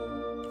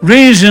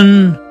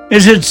Reason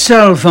is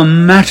itself a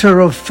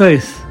matter of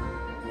faith.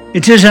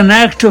 It is an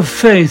act of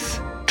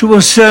faith to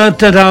assert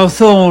that our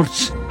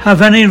thoughts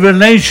have any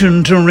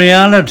relation to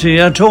reality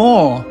at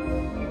all.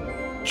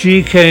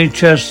 G.K.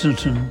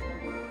 Chesterton.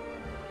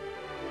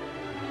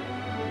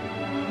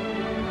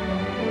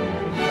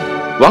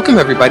 Welcome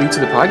everybody to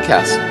the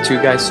podcast, Two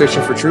Guys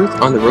Searching for Truth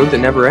on the Road That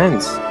Never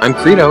Ends. I'm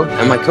Credo,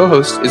 and my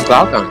co-host is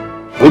Glaucon.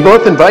 We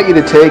both invite you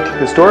to take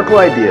historical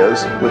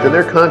ideas within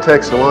their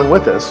context along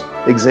with us,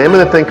 examine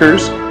the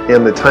thinkers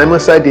and the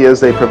timeless ideas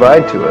they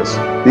provide to us.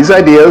 These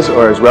ideas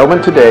are as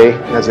relevant today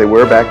as they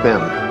were back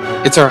then.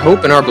 It's our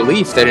hope and our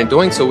belief that in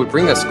doing so would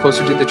bring us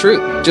closer to the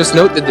truth. Just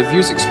note that the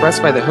views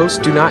expressed by the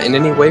host do not in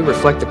any way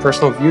reflect the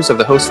personal views of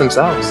the hosts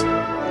themselves.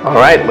 All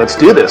right, let's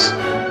do this.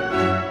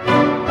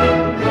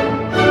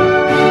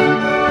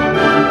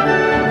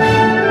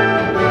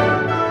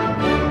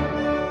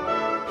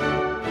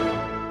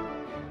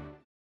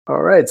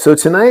 All right, so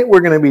tonight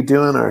we're going to be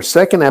doing our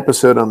second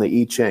episode on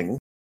the I Ching.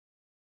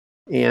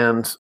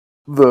 And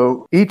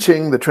the I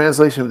Ching, the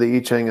translation of the I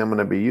Ching I'm going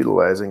to be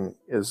utilizing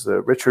is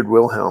the Richard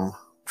Wilhelm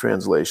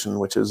translation,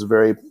 which is a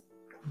very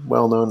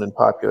well-known and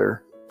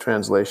popular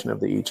translation of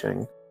the I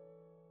Ching.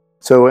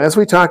 So as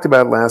we talked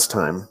about last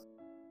time,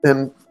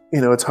 and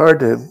it's hard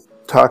to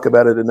talk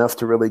about it enough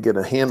to really get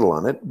a handle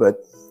on it, but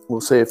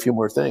we'll say a few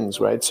more things,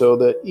 right? So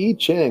the I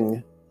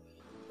Ching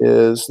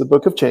is the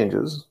Book of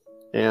Changes,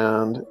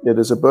 and it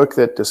is a book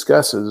that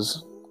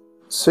discusses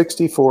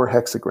 64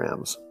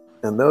 hexagrams.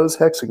 And those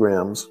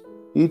hexagrams,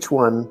 each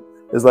one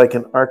is like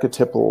an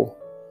archetypal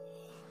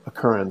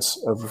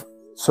occurrence of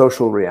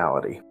social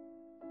reality.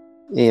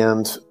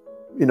 And,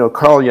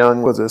 Carl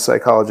Jung was a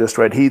psychologist,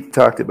 right? He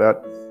talked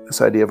about this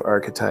idea of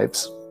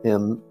archetypes.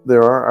 And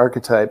there are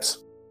archetypes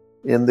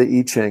in the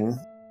I Ching,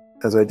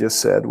 as I just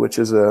said, which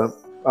is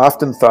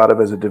often thought of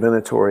as a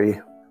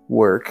divinatory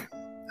work,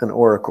 an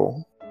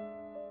oracle.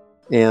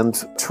 And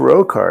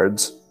tarot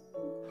cards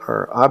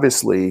are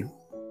obviously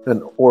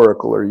an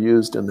oracle or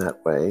used in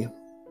that way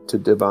to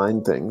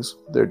divine things.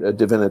 They're a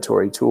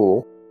divinatory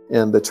tool.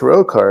 And the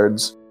tarot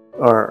cards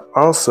are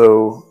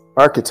also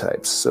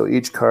archetypes. So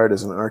each card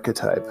is an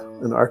archetype,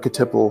 an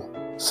archetypal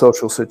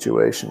social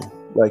situation,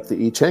 like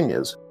the I Ching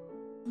is.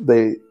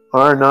 They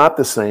are not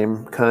the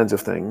same kinds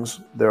of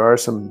things. There are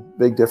some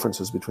big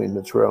differences between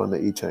the tarot and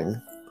the I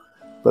Ching,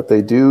 but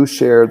they do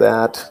share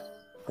that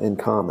in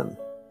common.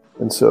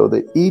 And so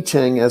the I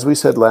Ching, as we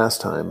said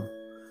last time,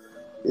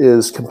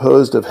 is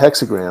composed of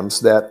hexagrams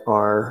that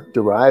are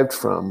derived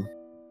from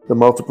the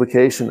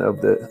multiplication of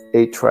the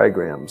 8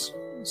 trigrams.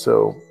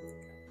 So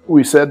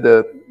we said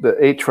that the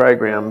 8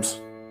 trigrams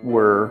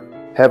were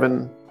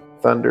heaven,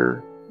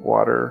 thunder,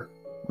 water,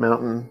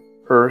 mountain,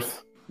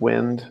 earth,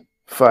 wind,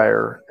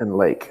 fire, and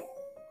lake.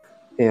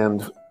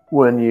 And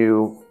when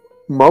you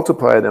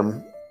multiply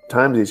them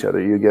times each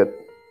other, you get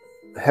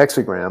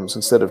hexagrams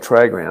instead of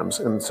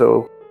trigrams. And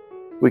so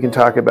we can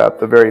talk about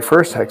the very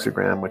first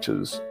hexagram, which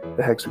is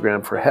the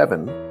hexagram for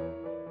heaven.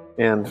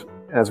 And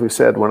as we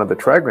said, one of the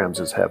trigrams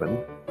is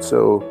heaven.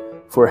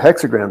 So for a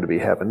hexagram to be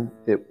heaven,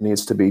 it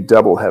needs to be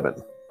double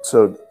heaven.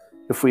 So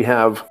if we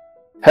have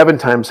heaven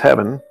times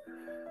heaven,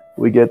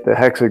 we get the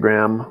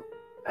hexagram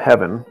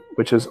heaven,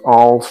 which is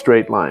all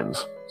straight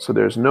lines. So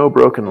there's no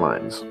broken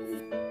lines.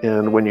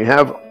 And when you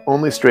have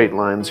only straight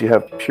lines, you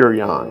have pure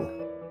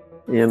yang.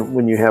 And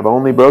when you have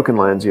only broken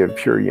lines, you have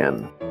pure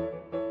yin.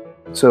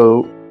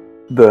 So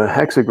the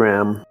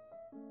hexagram,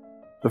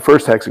 the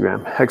first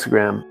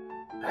hexagram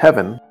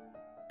heaven,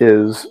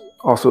 is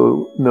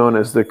also known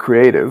as the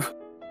creative,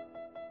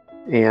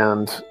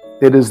 and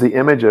it is the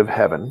image of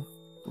heaven,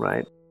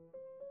 right?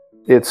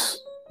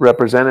 It's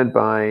represented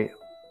by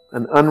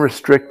an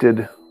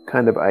unrestricted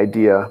kind of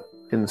idea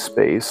in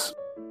space.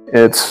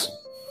 It's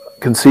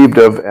conceived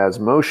of as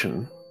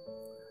motion,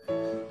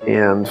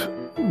 and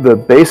the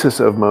basis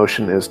of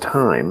motion is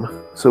time.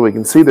 So we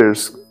can see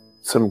there's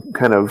some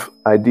kind of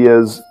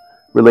ideas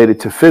related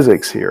to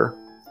physics here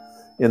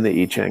in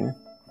the I Ching.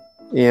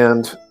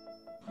 And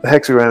the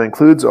hexagram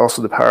includes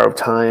also the power of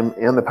time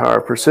and the power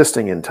of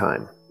persisting in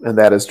time, and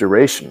that is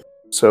duration.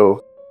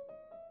 So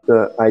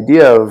the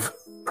idea of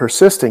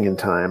persisting in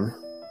time,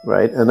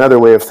 right? Another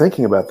way of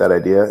thinking about that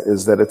idea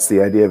is that it's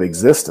the idea of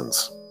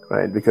existence,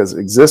 right? Because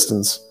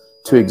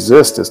to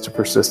exist is to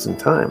persist in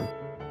time,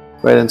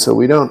 right? And so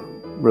we don't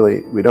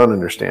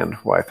understand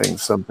why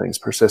some things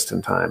persist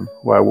in time,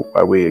 why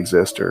we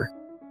exist, or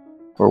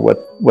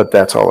what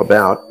that's all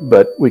about.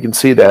 But we can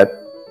see that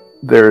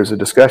there's a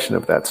discussion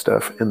of that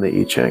stuff in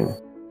the I Ching.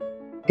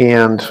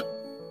 And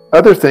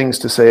other things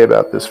to say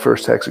about this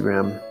first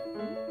hexagram,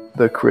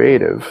 the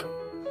creative,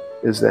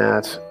 is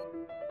that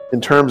in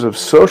terms of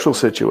social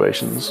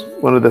situations,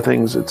 one of the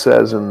things it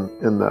says in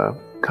the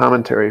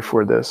commentary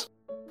for this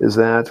is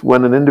that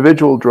when an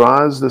individual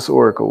draws this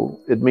oracle,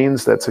 it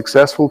means that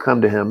success will come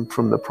to him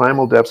from the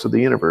primal depths of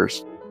the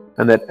universe,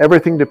 and that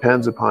everything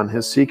depends upon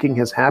his seeking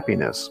his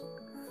happiness,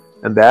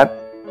 and that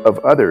of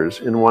others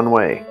in one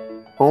way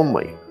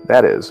only,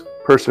 that is,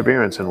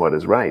 perseverance in what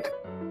is right.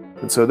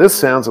 And so this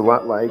sounds a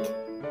lot like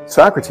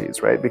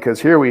Socrates, right?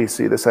 Because here we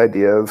see this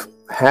idea of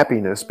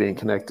happiness being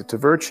connected to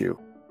virtue.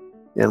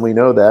 And we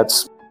know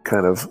that's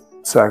kind of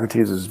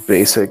Socrates'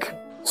 basic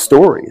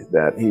story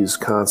that he's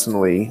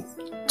constantly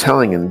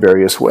telling in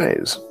various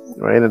ways,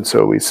 right? And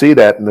so we see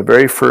that in the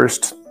very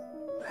first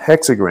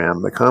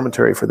hexagram, the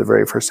commentary for the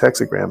very first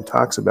hexagram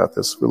talks about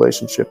this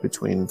relationship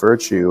between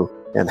virtue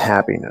and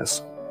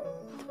happiness.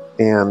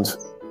 And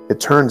it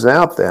turns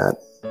out that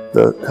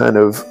the kind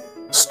of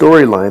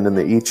storyline in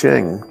the I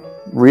Ching,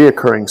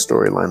 reoccurring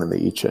storyline in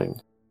the I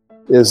Ching,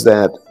 is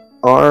that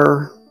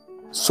our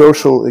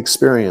social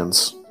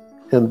experience,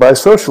 and by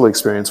social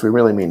experience we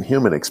really mean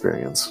human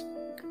experience,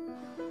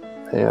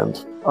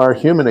 and our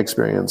human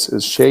experience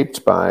is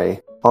shaped by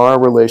our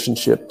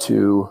relationship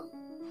to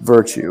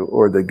virtue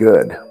or the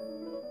good.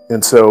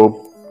 And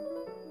so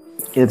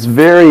it's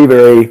very,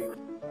 very,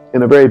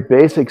 in a very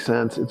basic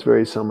sense, it's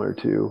very similar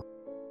to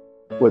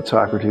what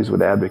Socrates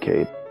would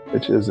advocate,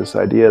 which is this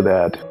idea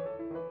that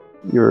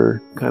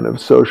your kind of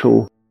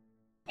social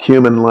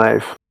human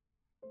life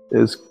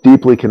is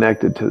deeply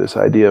connected to this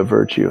idea of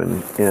virtue,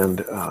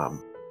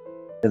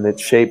 and it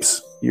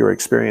shapes your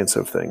experience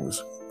of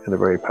things in a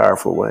very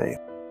powerful way,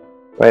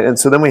 right? And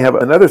so then we have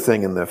another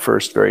thing in the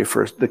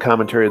the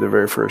commentary of the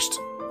very first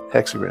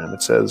hexagram.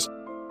 It says,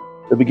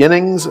 "The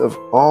beginnings of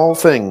all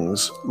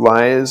things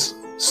lies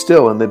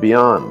still in the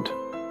beyond,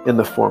 in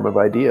the form of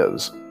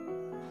ideas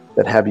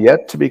that have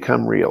yet to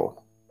become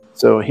real."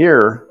 So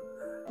here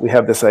we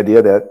have this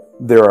idea that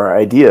there are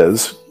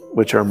ideas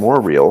which are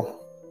more real,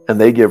 and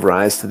they give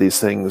rise to these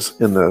things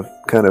in the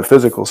kind of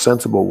physical,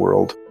 sensible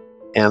world,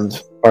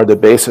 and are the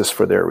basis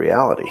for their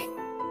reality,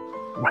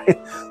 right?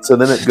 So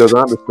then it goes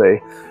on to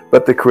say,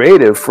 "But the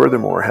creative,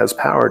 furthermore, has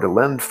power to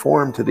lend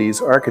form to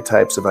these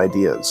archetypes of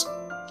ideas."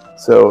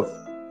 So,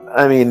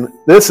 I mean,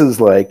 this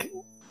is like,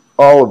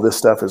 all of this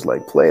stuff is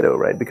like Plato,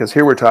 right? Because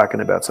here we're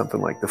talking about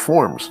something like the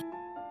forms,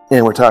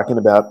 and we're talking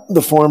about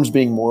the forms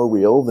being more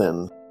real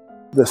than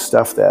the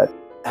stuff that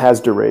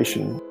has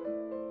duration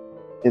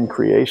in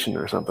creation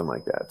or something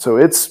like that. So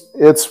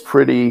it's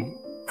pretty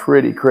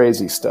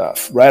crazy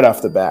stuff right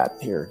off the bat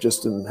here,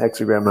 just in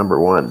hexagram number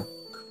 1.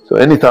 So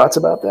any thoughts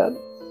about that?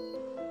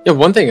 Yeah,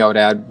 one thing I would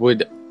add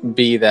would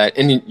be that,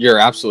 and you're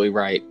absolutely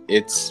right,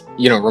 it's,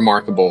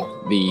 remarkable.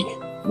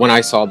 When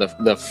I saw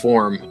the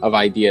form of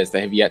ideas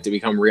that have yet to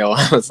become real,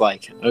 I was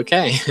like,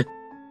 okay,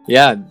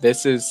 yeah,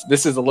 this is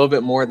a little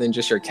bit more than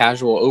just your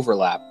casual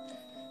overlap.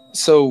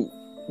 So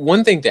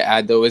one thing to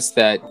add, though, is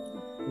that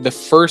the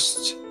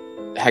first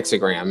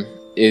hexagram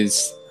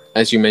is,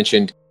 as you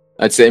mentioned,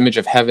 it's the image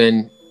of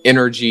heaven,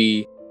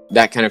 energy,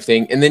 that kind of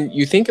thing. And then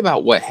you think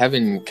about what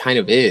heaven kind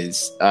of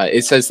is.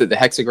 It says that the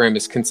hexagram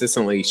is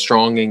consistently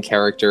strong in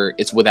character,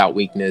 it's without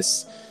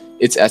weakness,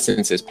 its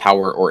essence is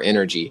power or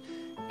energy.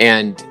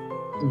 And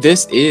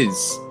this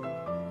is,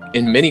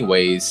 in many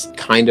ways,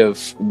 kind of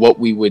what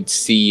we would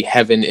see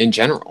heaven in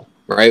general,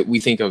 right?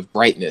 We think of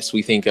brightness,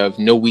 we think of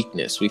no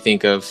weakness, we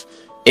think of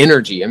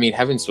energy. I mean,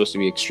 heaven's supposed to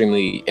be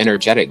extremely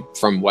energetic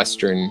from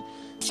Western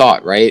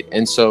thought, right?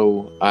 And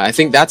so I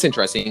think that's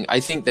interesting. I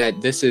think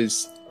that this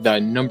is the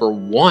number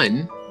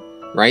 1,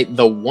 right?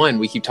 The one,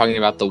 we keep talking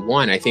about the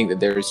one. I think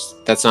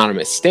that that's not a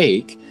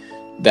mistake,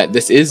 that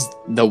this is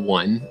the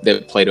one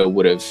that Plato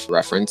would have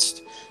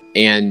referenced.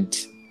 And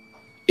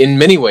in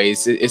many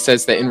ways, it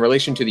says that in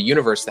relation to the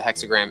universe, the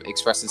hexagram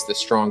expresses the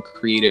strong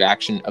creative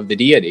action of the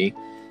deity.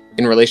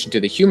 In relation to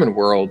the human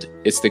world,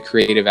 it's the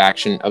creative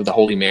action of the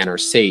holy man or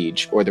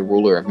sage, or the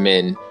ruler of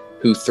men,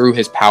 who through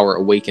his power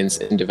awakens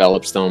and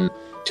develops them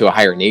to a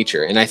higher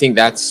nature. And I think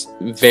that's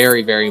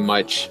very, very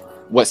much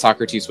what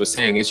Socrates was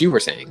saying, as you were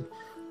saying.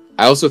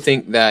 I also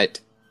think that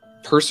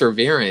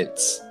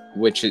perseverance,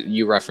 which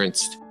you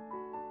referenced,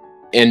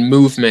 and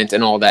movement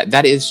and all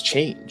that is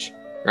change,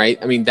 right?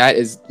 I mean, that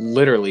is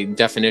literally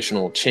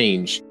definitional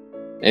change.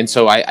 And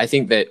so I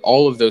think that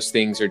all of those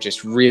things are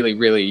just really,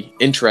 really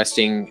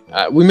interesting.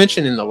 We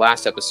mentioned in the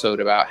last episode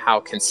about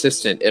how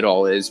consistent it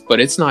all is, but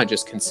it's not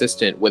just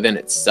consistent within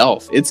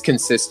itself. It's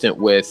consistent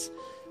with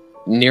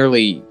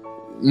nearly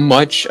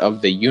much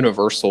of the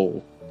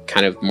universal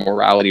kind of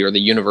morality, or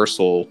the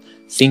universal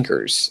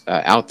thinkers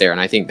out there.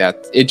 And I think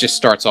that it just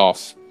starts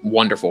off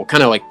wonderful,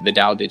 kind of like the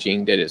Tao Te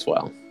Ching did as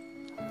well.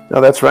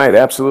 No, that's right.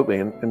 Absolutely.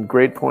 And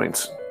great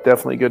points.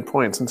 Definitely good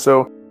points. And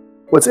so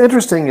what's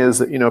interesting is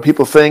that,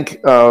 people think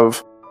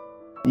of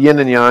yin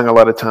and yang a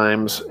lot of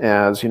times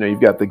as, you've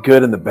got the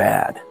good and the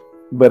bad,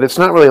 but it's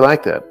not really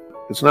like that.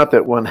 It's not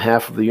that one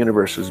half of the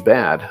universe is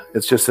bad.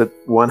 It's just that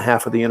one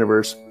half of the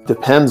universe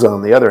depends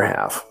on the other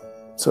half.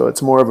 So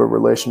it's more of a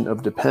relation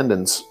of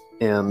dependence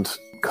and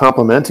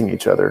complementing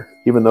each other,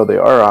 even though they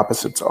are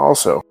opposites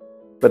also.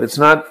 But it's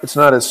not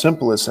as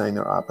simple as saying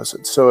they're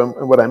opposites. So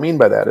what I mean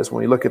by that is,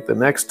 when we look at the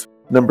next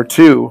number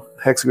 2,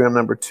 hexagram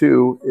number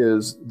 2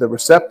 is the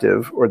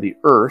receptive, or the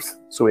earth.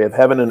 So we have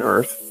heaven and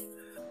earth.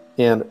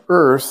 And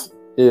earth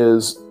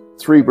is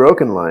 3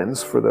 broken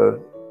lines for the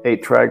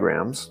 8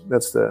 trigrams.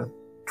 That's the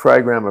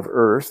trigram of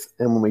earth.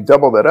 And when we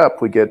double that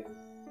up, we get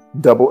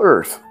double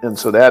earth. And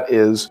so that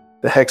is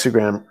the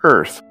hexagram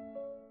earth,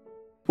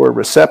 or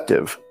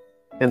receptive.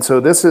 And so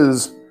this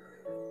is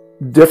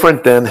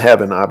different than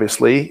heaven,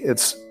 obviously.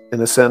 It's,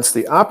 in a sense,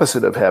 the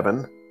opposite of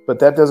heaven, but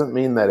that doesn't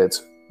mean that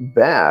it's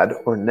bad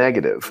or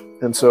negative.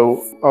 And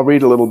so I'll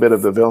read a little bit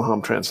of the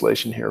Wilhelm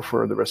translation here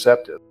for the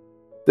receptive.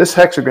 This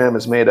hexagram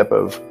is made up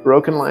of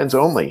broken lines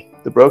only.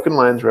 The broken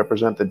lines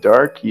represent the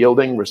dark,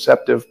 yielding,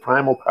 receptive,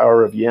 primal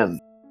power of yin.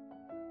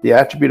 The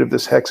attribute of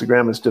this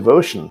hexagram is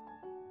devotion.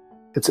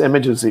 Its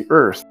image is the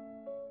earth.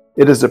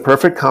 It is the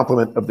perfect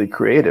complement of the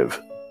creative,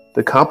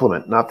 the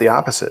complement, not the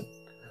opposite.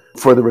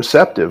 For the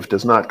receptive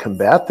does not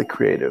combat the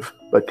creative,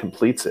 but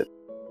completes it.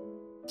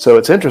 So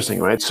it's interesting,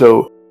 right?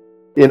 So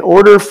in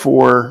order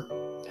for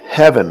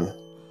heaven,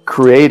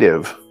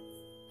 creative,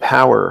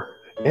 power,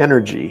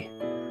 energy,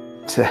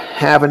 to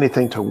have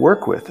anything to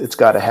work with, it's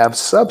got to have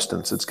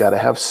substance. It's got to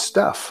have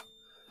stuff.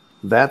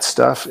 That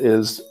stuff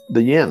is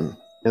the yin.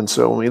 And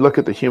so when we look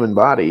at the human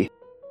body,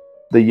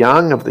 the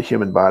yang of the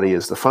human body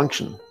is the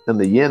function, and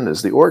the yin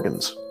is the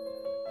organs.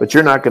 But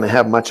you're not going to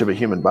have much of a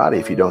human body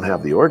if you don't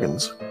have the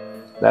organs.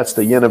 That's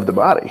the yin of the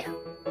body.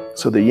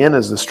 So the yin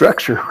is the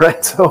structure,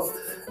 right?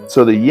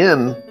 So the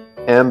yin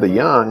and the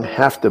yang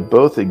have to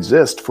both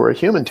exist for a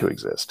human to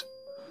exist.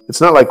 It's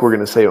not like we're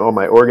going to say, oh,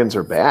 my organs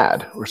are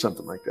bad or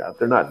something like that.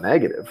 They're not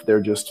negative.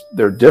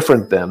 They're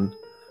different than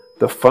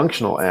the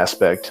functional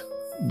aspect,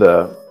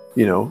 the,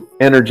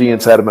 energy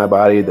inside of my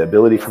body, the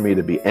ability for me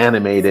to be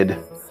animated.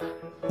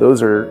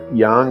 Those are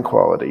yang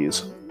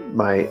qualities.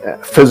 My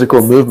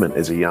physical movement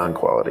is a yang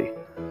quality.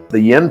 The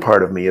yin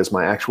part of me is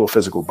my actual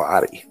physical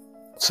body.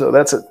 So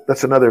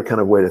that's another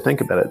kind of way to think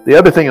about it. The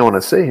other thing I want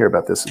to say here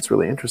about this that's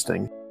really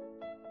interesting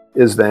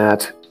is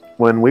that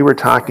when we were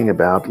talking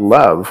about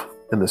love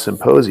in the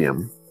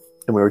symposium,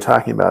 and we were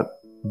talking about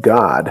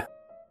God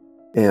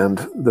and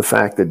the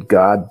fact that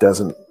God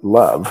doesn't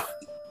love,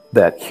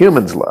 that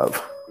humans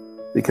love,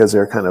 because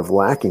they're kind of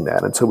lacking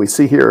that. And so we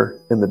see here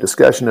in the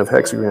discussion of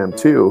hexagram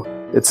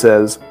 2, it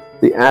says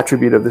the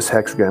attribute of this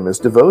hexagram is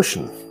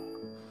devotion.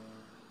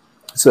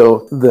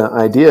 So the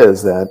idea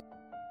is that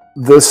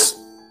this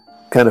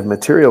kind of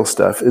material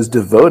stuff is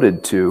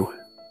devoted to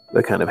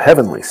the kind of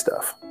heavenly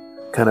stuff,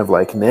 kind of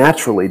like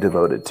naturally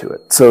devoted to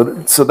it.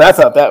 So I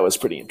thought that was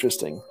pretty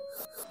interesting.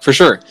 For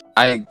sure.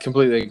 I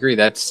completely agree.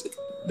 That's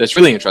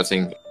really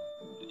interesting.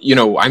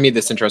 I made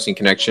this interesting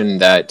connection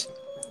that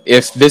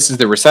if this is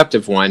the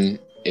receptive one,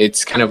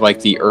 it's kind of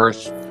like the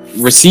earth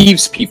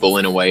receives people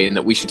in a way, and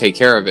that we should take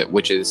care of it,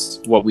 which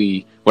is what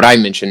I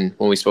mentioned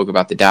when we spoke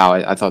about the Tao.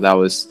 I thought that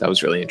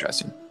was really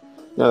interesting.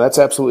 No, that's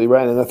absolutely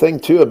right. And the thing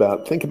too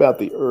think about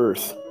the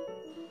earth.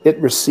 It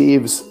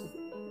receives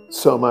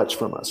so much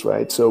from us,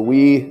 right? So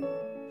we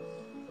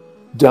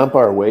dump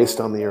our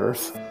waste on the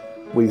earth.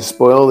 We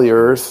spoil the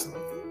earth.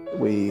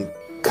 We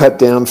cut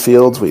down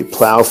fields. We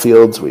plow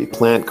fields. We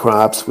plant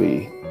crops.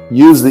 We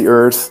use the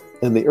earth,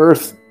 and the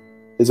earth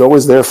is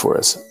always there for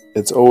us.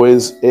 It's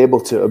always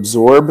able to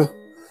absorb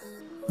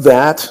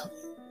that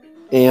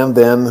and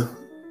then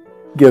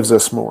gives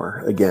us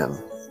more again.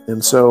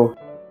 And so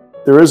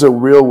there is a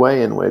real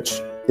way in which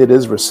it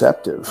is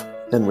receptive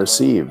and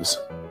receives.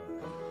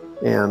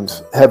 And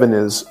heaven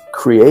is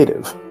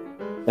creative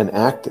and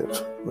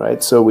active,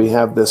 right? So we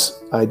have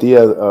this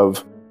idea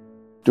of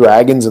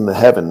dragons in the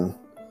heaven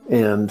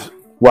and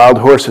wild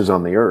horses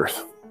on the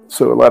earth.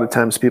 So a lot of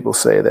times people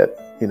say that,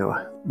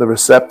 the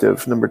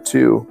receptive, number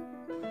 2,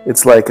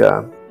 it's like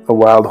a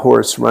wild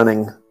horse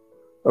running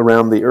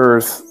around the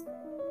earth,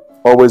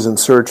 always in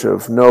search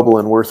of noble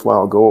and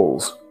worthwhile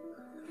goals.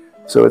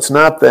 So it's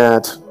not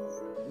that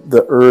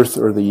the earth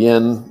or the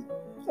yin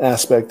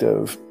aspect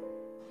of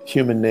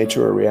human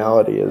nature or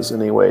reality is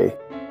in any way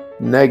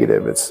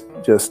negative. It's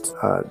just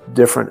a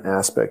different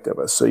aspect of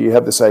us. So you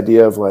have this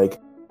idea of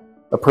like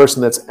a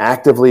person that's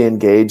actively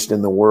engaged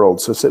in the world.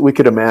 So we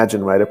could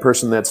imagine, right, a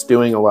person that's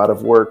doing a lot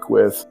of work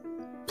with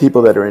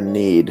people that are in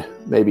need,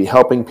 maybe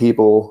helping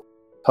people,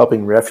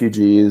 helping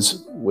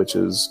refugees, which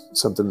is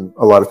something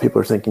a lot of people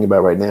are thinking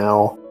about right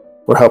now,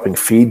 or helping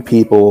feed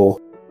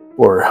people,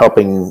 or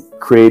helping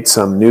create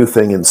some new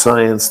thing in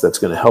science that's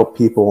going to help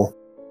people.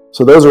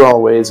 So those are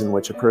all ways in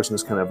which a person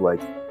is kind of like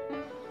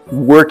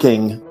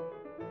working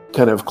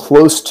kind of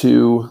close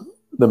to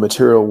the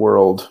material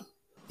world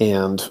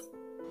and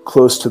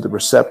close to the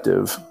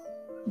receptive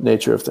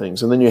nature of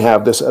things. And then you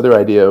have this other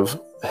idea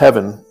of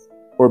heaven,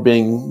 or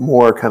being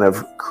more kind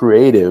of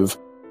creative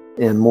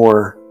and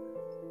more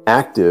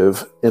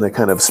active in a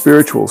kind of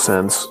spiritual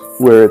sense,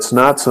 where it's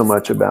not so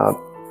much about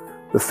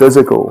the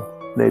physical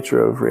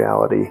nature of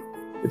reality.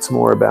 It's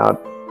more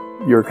about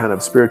your kind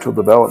of spiritual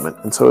development.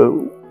 And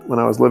so when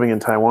I was living in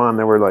Taiwan,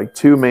 there were like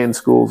 2 main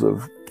schools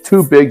of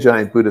 2 big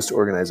giant Buddhist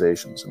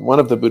organizations. And one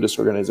of the Buddhist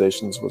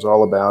organizations was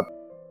all about,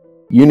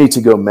 you need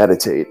to go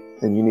meditate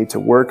and you need to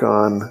work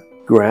on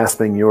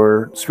grasping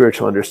your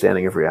spiritual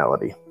understanding of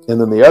reality. And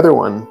then the other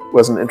one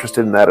wasn't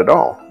interested in that at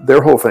all.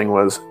 Their whole thing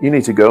was, you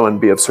need to go and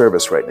be of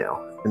service right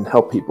now and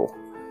help people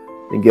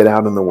and get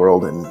out in the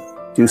world and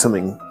do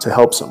something to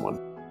help someone.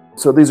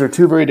 So these are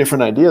 2 very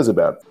different ideas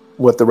about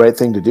what the right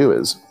thing to do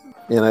is.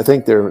 And I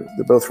think they're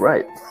both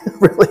right,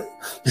 really.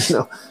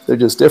 They're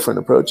just different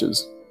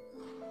approaches.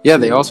 Yeah,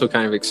 they also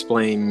kind of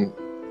explain,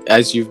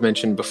 as you've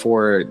mentioned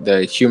before,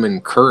 the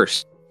human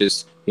curse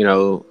is,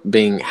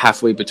 being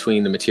halfway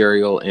between the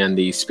material and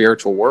the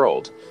spiritual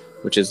world,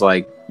 which is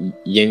like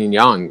yin and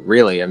yang,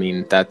 really. I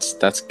mean,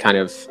 that's kind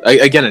of,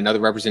 again, another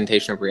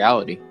representation of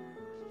reality.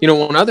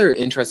 One other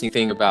interesting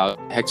thing about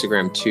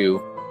Hexagram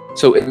 2,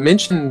 so it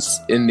mentions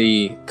in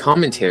the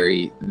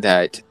commentary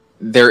that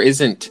there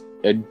isn't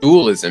a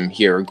dualism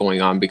here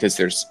going on because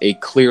there's a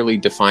clearly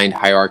defined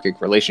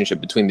hierarchic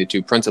relationship between the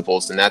two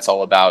principles, and that's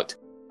all about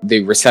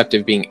the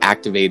receptive being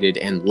activated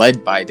and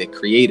led by the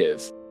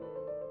creative.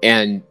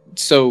 And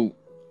so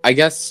I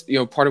guess,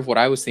 part of what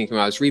I was thinking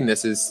when I was reading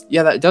this is,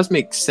 yeah, that does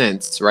make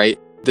sense, right?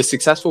 The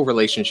successful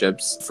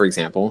relationships, for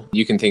example,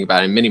 you can think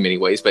about it in many, many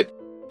ways, but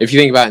if you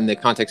think about it in the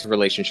context of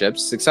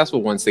relationships,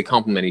 successful ones, they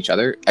complement each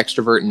other,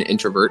 extrovert and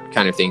introvert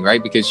kind of thing,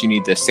 right? Because you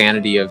need the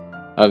sanity of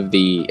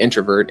the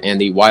introvert and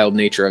the wild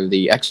nature of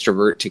the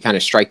extrovert to kind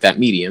of strike that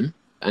medium,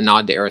 a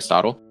nod to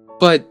Aristotle.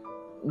 But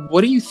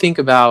what do you think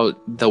about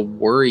the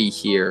worry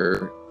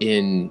here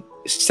in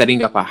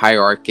setting up a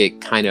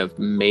hierarchic kind of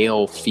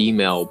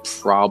male-female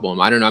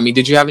problem? I don't know. I mean,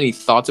 did you have any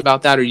thoughts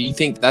about that? Or do you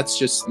think that's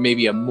just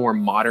maybe a more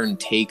modern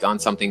take on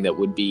something that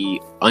would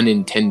be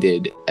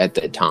unintended at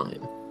the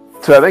time?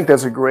 So I think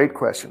that's a great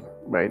question,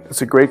 right?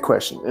 It's a great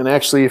question. And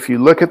actually, if you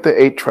look at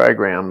the 8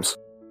 trigrams,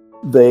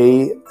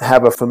 they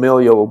have a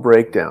familial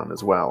breakdown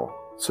as well.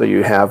 So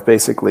you have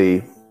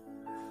basically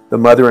the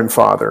mother and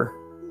father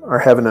are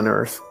heaven and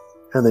earth.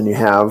 And then you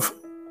have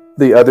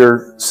the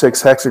other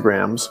 6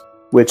 hexagrams,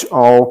 which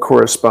all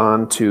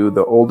correspond to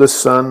the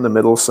oldest son, the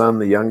middle son,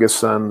 the youngest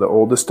son, the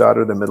oldest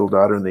daughter, the middle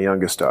daughter, and the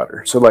youngest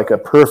daughter. So like a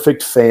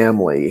perfect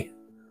family,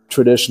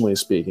 traditionally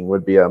speaking,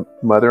 would be a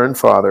mother and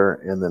father,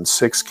 and then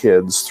 6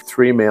 kids,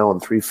 3 male and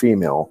 3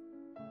 female.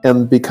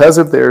 And because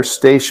of their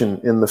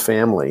station in the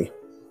family,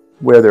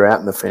 where they're at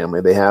in the family,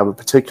 they have a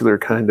particular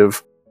kind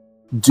of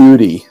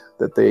duty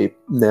that they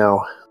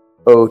now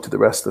owe to the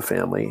rest of the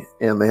family.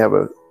 And they have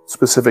a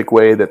specific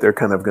way that they're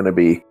kind of going to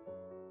be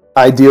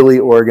ideally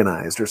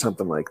organized or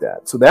something like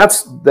that. So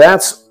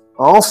that's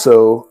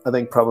also, I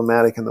think,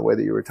 problematic in the way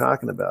that you were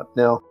talking about.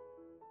 Now,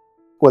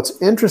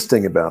 what's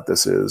interesting about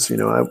this is,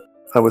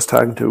 I was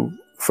talking to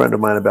a friend of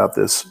mine about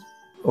this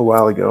a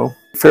while ago,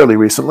 fairly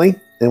recently,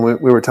 and we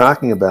were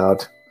talking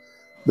about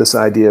this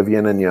idea of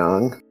yin and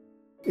yang.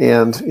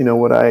 And,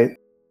 what I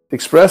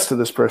expressed to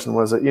this person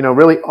was that,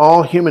 really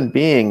all human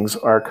beings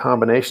are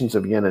combinations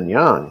of yin and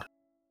yang.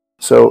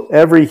 So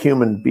every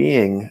human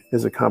being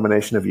is a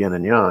combination of yin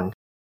and yang.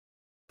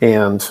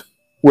 And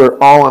we're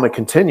all on a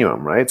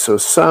continuum, right? So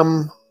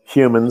some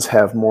humans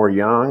have more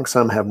yang,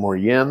 some have more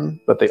yin,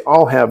 but they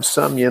all have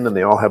some yin and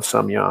they all have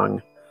some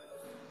yang,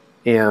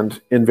 and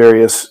in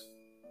various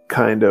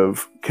kind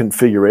of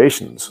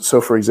configurations. So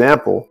for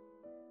example,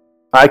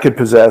 I could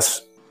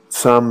possess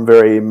some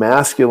very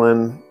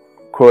masculine,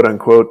 quote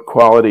unquote,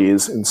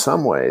 qualities in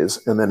some ways,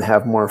 and then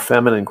have more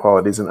feminine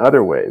qualities in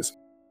other ways.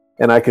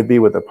 And I could be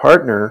with a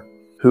partner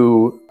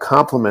who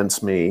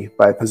complements me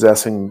by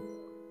possessing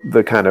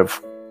the kind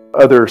of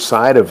other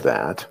side of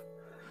that,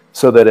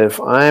 so that if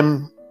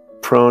I'm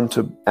prone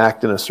to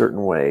act in a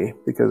certain way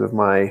because of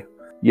my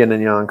yin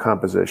and yang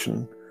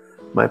composition,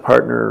 my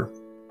partner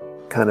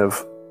kind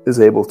of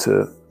is able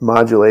to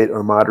modulate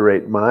or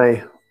moderate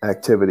my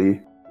activity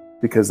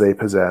because they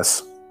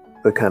possess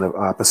the kind of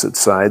opposite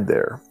side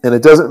there. And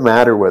it doesn't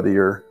matter whether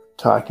you're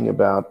talking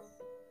about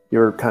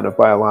your kind of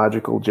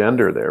biological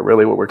gender there.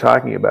 Really what we're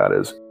talking about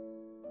is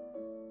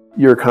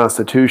your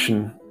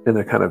constitution in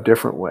a kind of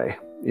different way,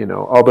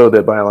 although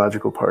the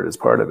biological part is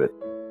part of it.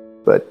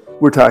 But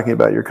we're talking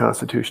about your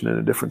constitution in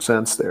a different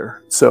sense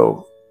there.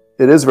 So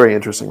it is very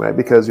interesting, right?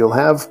 Because you'll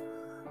have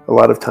a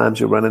lot of times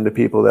you'll run into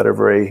people that are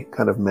very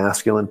kind of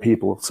masculine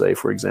people, say,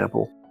 for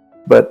example.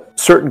 But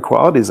certain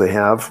qualities they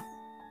have,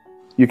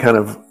 you kind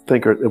of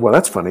think, well,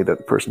 that's funny that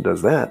the person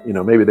does that.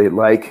 Maybe they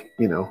like,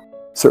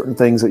 certain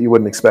things that you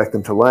wouldn't expect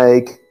them to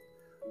like,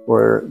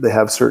 or they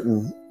have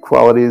certain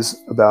qualities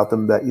about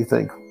them that you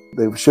think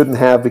they shouldn't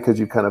have because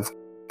you kind of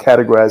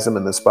categorize them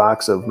in this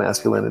box of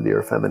masculinity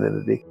or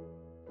femininity.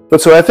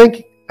 But so I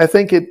think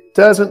it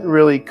doesn't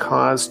really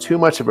cause too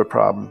much of a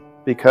problem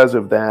because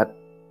of that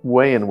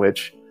way in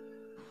which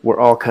we're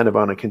all kind of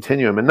on a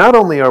continuum. And not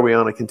only are we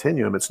on a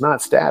continuum, it's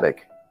not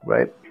static,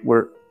 right?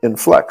 We're in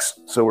flux,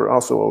 so we're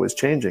also always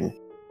changing.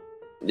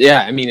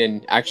 Yeah, I mean,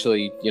 and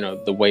actually,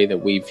 the way that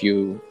we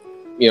view,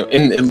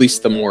 in at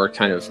least the more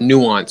kind of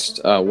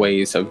nuanced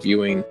ways of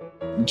viewing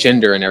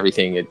gender and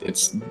everything,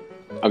 it's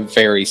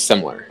very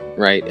similar,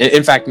 right?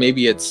 In fact,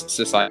 maybe it's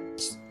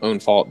society's own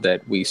fault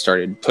that we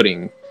started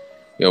putting,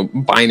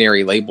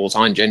 binary labels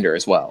on gender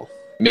as well.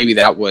 Maybe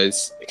that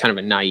was kind of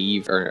a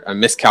naive or a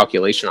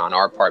miscalculation on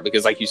our part,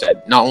 because like you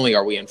said, not only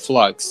are we in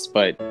flux,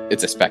 but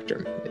it's a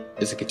spectrum,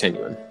 it's a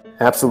continuum.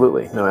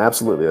 Absolutely. No,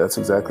 absolutely. That's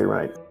exactly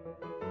right.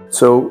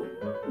 So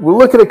we'll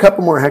look at a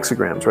couple more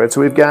hexagrams, right?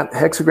 So we've got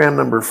hexagram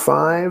number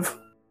 5.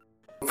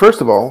 First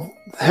of all,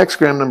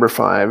 hexagram number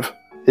 5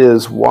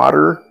 is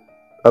water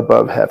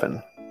above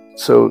heaven.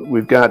 So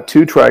we've got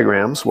 2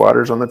 trigrams,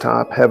 water's on the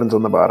top, heaven's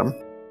on the bottom.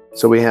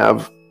 So we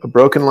have a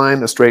broken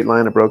line, a straight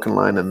line, a broken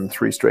line, and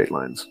 3 straight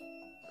lines.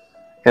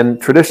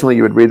 And traditionally,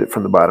 you would read it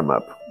from the bottom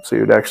up. So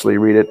you would actually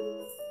read it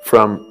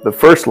from the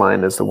first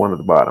line is the one at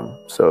the bottom.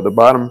 So the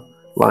bottom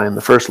line,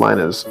 the first line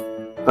is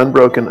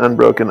unbroken,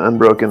 unbroken,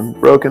 unbroken,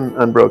 broken,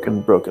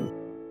 unbroken, broken.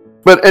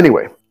 But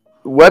anyway,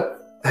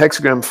 what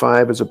hexagram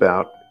 5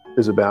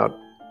 is about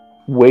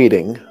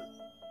waiting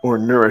or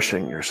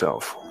nourishing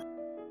yourself.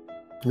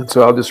 And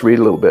so I'll just read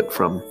a little bit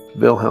from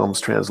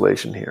Wilhelm's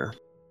translation here.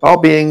 All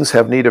beings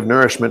have need of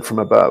nourishment from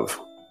above,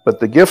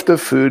 but the gift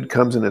of food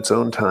comes in its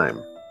own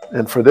time,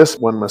 and for this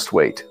one must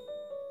wait.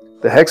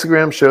 The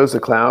hexagram shows the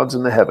clouds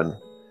in the heaven,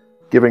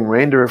 giving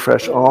rain to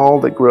refresh all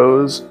that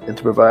grows and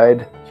to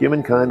provide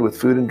humankind with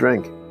food and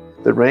drink.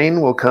 The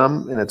rain will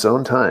come in its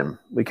own time.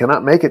 We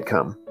cannot make it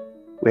come.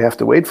 We have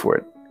to wait for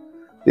it.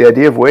 The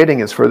idea of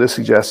waiting is further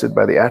suggested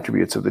by the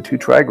attributes of the 2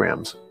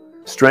 trigrams.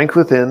 Strength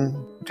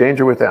within,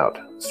 danger without.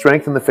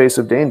 Strength in the face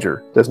of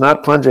danger does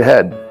not plunge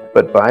ahead,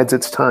 but bides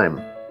its time,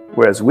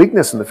 whereas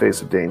weakness in the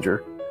face of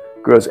danger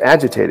grows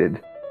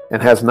agitated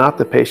and has not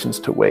the patience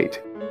to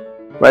wait.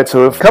 Right,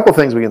 so a couple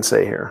things we can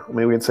say here. I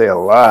mean, we can say a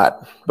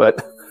lot,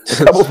 but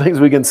a couple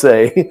things we can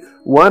say.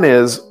 One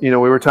is, we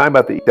were talking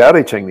about the Tao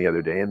Te Ching the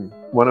other day, and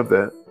one of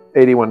the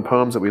 81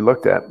 poems that we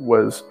looked at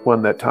was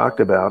one that talked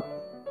about,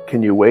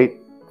 can you wait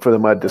for the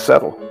mud to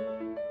settle?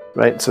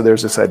 Right, so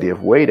there's this idea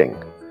of waiting,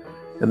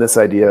 and this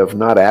idea of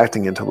not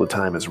acting until the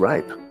time is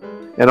ripe,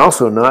 and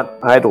also not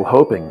idle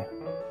hoping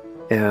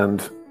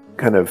and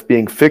kind of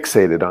being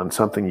fixated on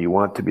something you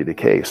want to be the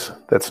case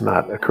that's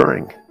not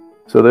occurring.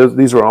 So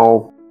these are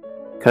all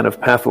kind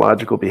of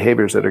pathological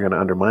behaviors that are going to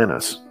undermine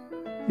us,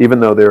 even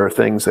though there are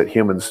things that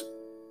humans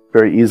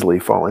very easily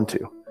fall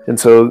into. And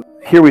so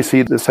here we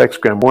see this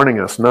hexagram warning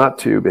us not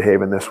to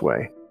behave in this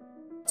way.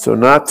 So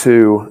not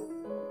to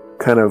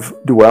kind of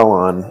dwell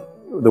on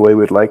the way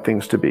we'd like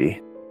things to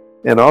be.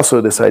 And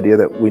also this idea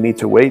that we need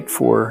to wait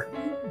for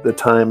the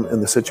time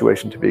and the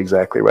situation to be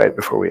exactly right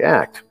before we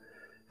act.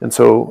 And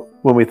so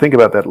when we think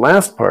about that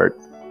last part,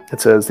 it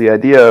says the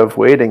idea of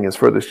waiting is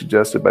further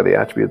suggested by the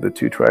attribute of the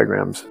 2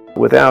 trigrams.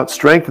 Without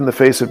strength in the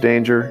face of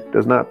danger,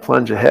 does not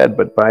plunge ahead,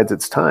 but bides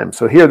its time.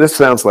 So here this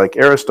sounds like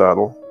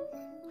Aristotle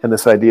and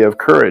this idea of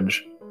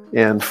courage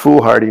and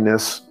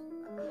foolhardiness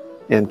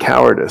and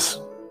cowardice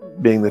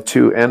being the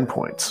 2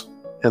 endpoints.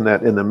 And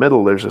that in the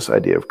middle, there's this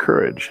idea of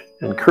courage.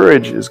 And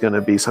courage is going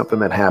to be something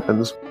that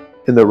happens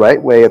in the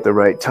right way at the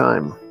right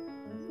time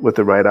with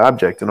the right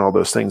object and all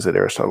those things that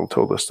Aristotle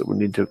told us that would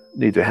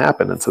need to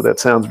happen. And so that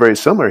sounds very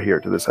similar here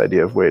to this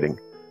idea of waiting.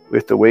 We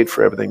have to wait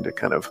for everything to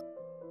kind of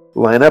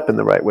line up in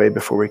the right way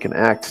before we can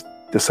act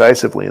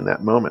decisively in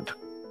that moment.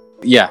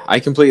 Yeah, I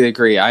completely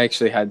agree. I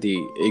actually had the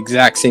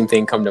exact same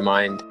thing come to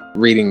mind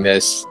reading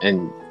this.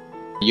 And,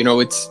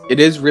 it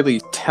is really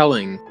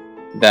telling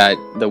that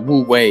the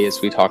Wu Wei,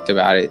 as we talked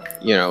about it,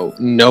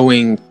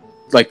 knowing,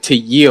 like, to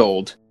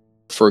yield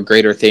for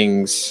greater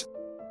things,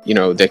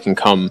 that can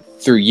come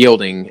through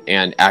yielding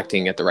and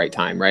acting at the right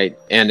time, right?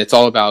 And it's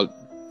all about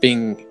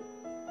being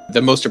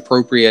the most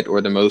appropriate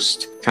or the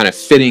most kind of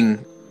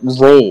fitting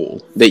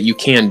role that you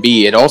can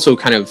be. It also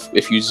kind of,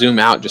 if you zoom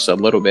out just a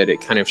little bit,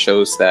 it kind of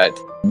shows that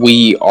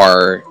we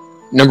are,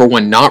 number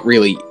one, not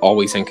really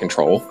always in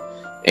control,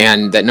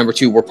 and that number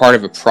two, we're part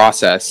of a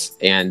process,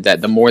 and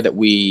that the more that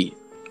we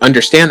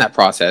understand that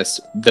process,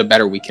 the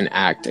better we can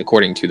act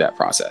according to that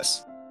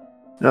process.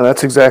 No,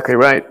 that's exactly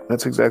right.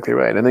 That's exactly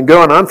right. And then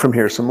going on from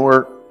here, some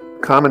more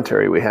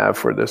commentary we have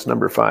for this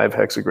number 5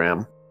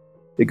 hexagram.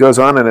 It goes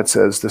on and it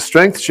says, the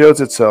strength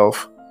shows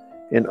itself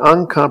in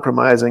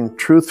uncompromising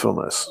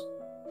truthfulness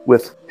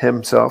with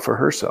himself or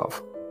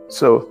herself.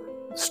 So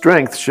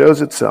strength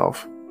shows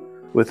itself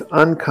with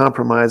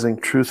uncompromising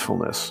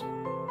truthfulness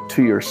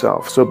to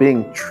yourself. So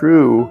being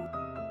true,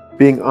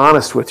 being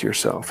honest with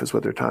yourself is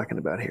what they're talking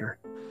about here.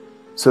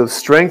 So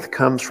strength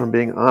comes from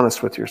being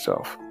honest with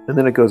yourself. And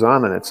then it goes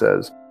on and it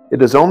says,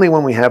 it is only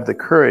when we have the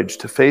courage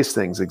to face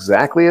things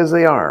exactly as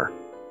they are,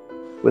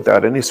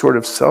 without any sort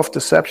of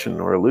self-deception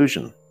or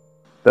illusion,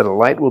 that a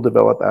light will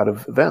develop out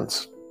of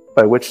events,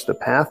 by which the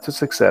path to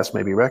success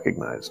may be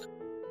recognized.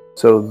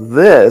 So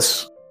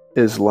this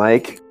is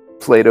like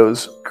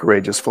Plato's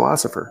courageous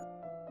philosopher,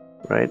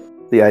 right?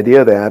 The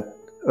idea that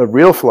a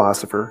real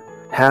philosopher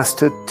has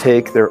to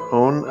take their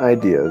own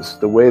ideas,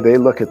 the way they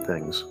look at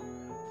things,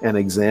 and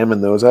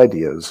examine those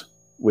ideas,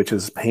 which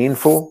is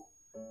painful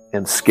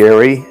and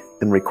scary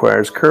and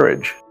requires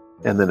courage.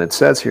 And then it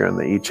says here in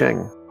the I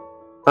Ching,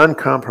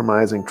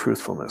 uncompromising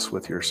truthfulness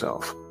with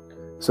yourself.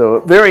 So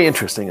very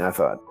interesting, I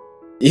thought.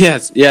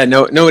 Yes, yeah,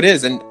 no, it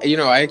is. And,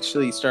 I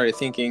actually started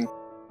thinking,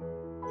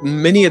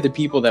 many of the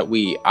people that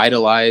we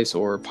idolize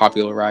or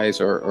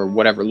popularize or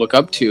whatever, look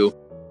up to,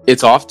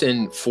 it's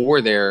often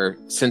for their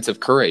sense of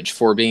courage,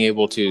 for being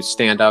able to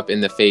stand up in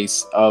the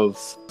face of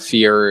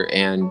fear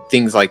and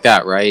things like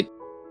that, right?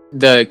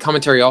 The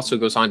commentary also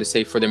goes on to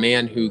say, for the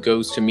man who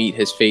goes to meet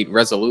his fate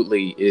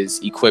resolutely is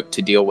equipped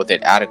to deal with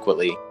it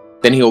adequately.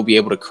 Then he will be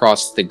able to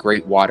cross the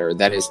great water.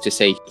 That is to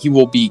say, he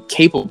will be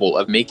capable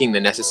of making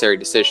the necessary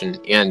decision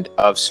and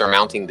of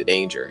surmounting the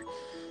danger.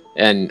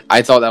 And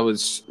I thought that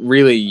was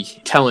really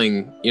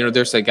telling.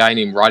 There's a guy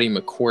named Roddy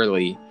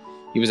McCorley.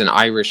 He was an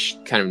Irish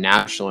kind of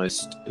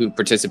nationalist who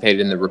participated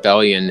in the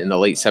rebellion in the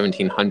late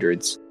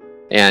 1700s.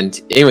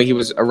 And anyway, he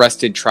was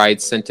arrested,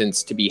 tried,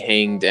 sentenced to be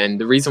hanged. And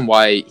the reason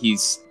why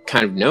he's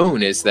kind of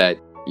known is that,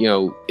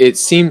 it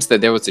seems that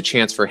there was a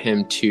chance for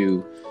him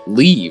to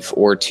leave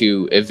or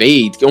to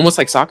evade, almost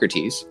like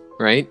Socrates,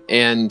 right?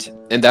 And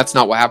that's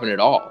not what happened at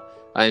all.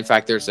 In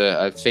fact, there's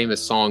a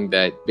famous song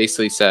that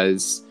basically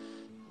says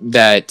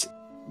that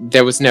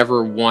there was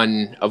never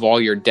one of all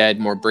your dead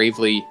more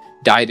bravely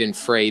died in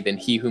fray than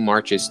he who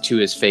marches to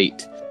his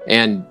fate.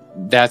 And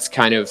that's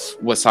kind of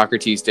what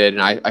Socrates did.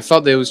 And I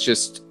felt that it was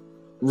just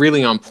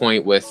really on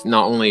point with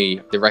not only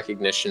the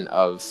recognition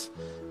of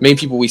many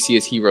people we see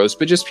as heroes,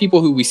 but just people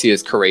who we see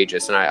as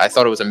courageous. And I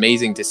thought it was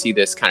amazing to see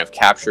this kind of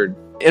captured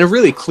in a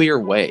really clear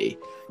way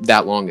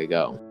that long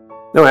ago.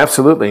 No,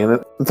 absolutely.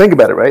 And think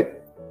about it, right?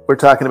 We're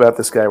talking about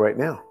this guy right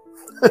now.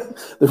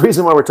 The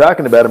reason why we're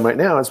talking about him right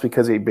now is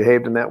because he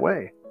behaved in that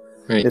way.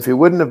 Right. If he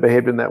wouldn't have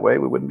behaved in that way,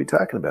 we wouldn't be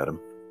talking about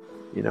him.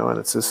 And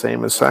it's the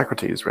same as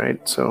Socrates,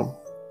 right? So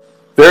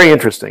very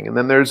interesting. And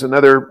then there's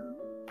another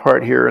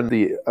part here in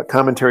the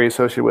commentary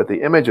associated with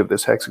the image of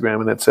this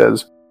hexagram, and it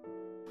says,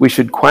 "We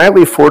should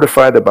quietly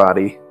fortify the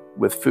body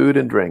with food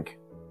and drink,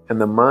 and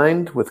the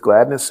mind with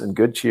gladness and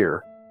good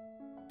cheer.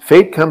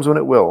 Fate comes when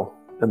it will,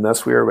 and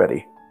thus we are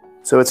ready."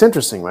 So it's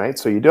interesting, right?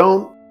 So you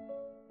don't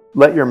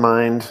let your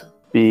mind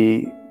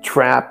be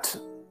trapped,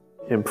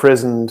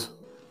 imprisoned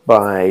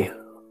by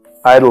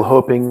idle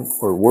hoping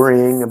or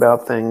worrying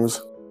about things,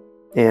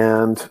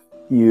 and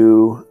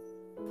you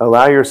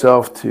allow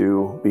yourself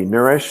to be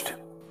nourished,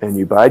 and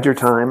you bide your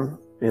time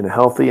in a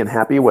healthy and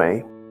happy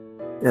way.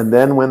 And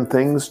then when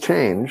things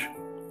change,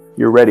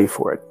 you're ready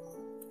for it,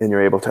 and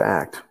you're able to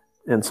act.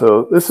 And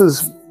so this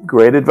is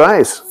great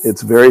advice.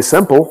 It's very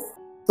simple,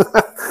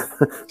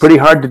 pretty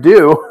hard to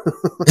do.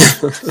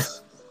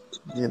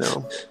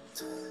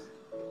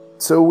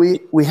 So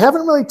we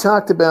haven't really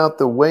talked about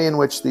the way in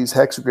which these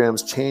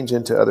hexagrams change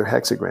into other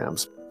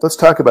hexagrams. Let's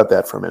talk about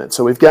that for a minute.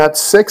 So we've got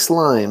 6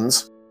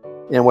 lines,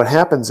 and what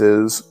happens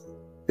is,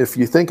 if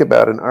you think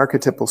about an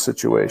archetypal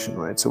situation,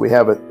 right? So we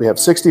have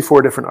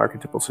 64 different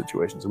archetypal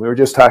situations, and we were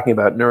just talking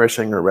about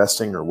nourishing or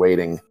resting or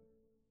waiting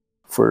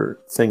for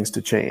things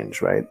to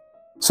change, right?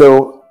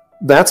 So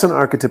that's an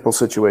archetypal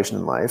situation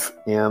in life,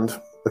 and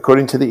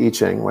according to the I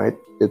Ching, right,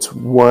 it's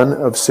one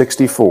of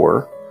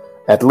 64,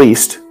 at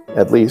least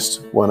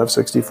one of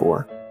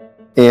 64.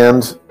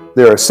 And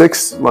there are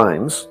 6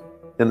 lines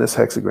in this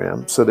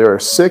hexagram. So there are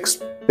 6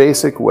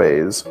 basic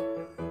ways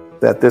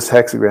that this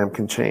hexagram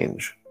can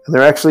change. And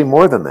there are actually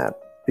more than that,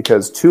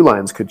 because 2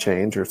 lines could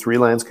change, or 3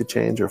 lines could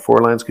change, or 4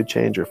 lines could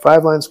change, or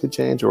 5 lines could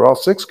change, or all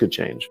 6 could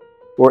change,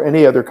 or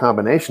any other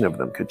combination of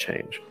them could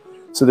change.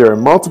 So there are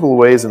multiple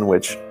ways in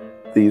which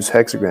these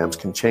hexagrams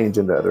can change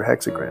into other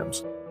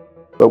hexagrams.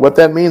 But what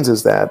that means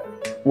is that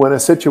when a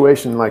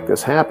situation like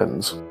this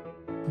happens,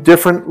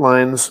 different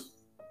lines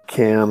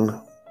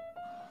can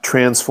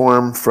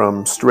transform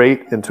from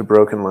straight into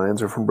broken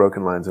lines, or from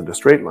broken lines into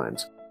straight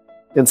lines.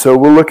 And so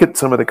we'll look at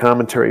some of the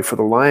commentary for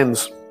the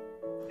lines,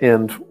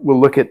 and we'll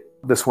look at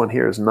this one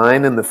here is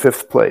 9 in the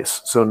 5th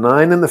place. So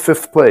 9 in the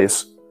 5th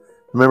place,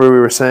 remember we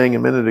were saying a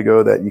minute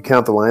ago that you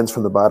count the lines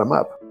from the bottom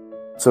up.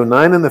 So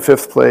 9 in the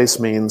 5th place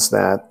means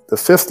that the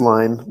 5th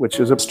line, which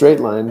is a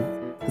straight line,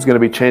 is going to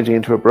be changing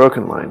into a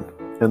broken line.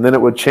 And then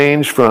it would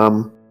change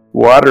from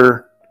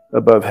water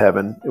above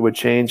heaven, it would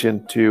change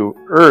into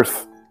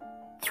earth,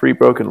 3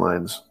 broken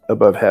lines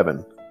above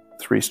heaven,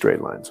 3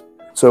 straight lines.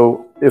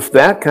 So if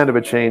that kind of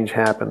a change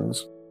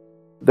happens,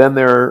 then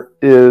there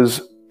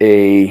is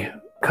a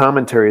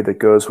commentary that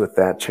goes with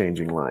that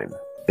changing line.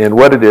 And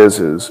what it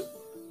is,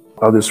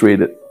 I'll just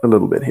read it a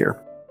little bit here.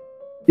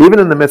 Even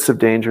in the midst of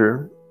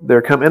danger,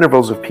 there come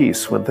intervals of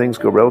peace when things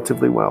go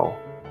relatively well.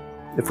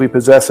 If we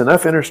possess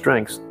enough inner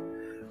strength,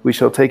 we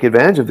shall take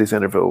advantage of these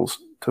intervals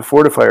to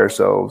fortify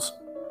ourselves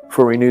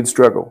for renewed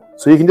struggle.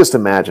 So you can just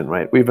imagine,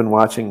 right? We've been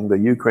watching the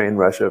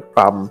Ukraine-Russia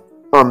problem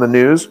on the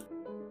news,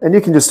 and you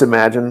can just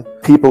imagine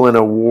people in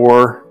a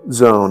war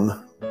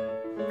zone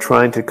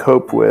trying to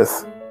cope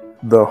with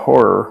the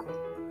horror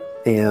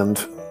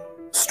and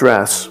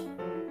stress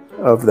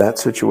of that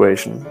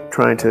situation,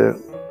 trying to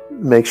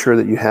make sure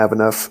that you have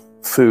enough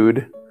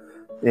food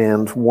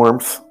and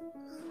warmth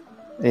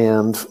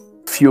and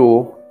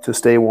fuel to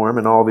stay warm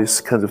and all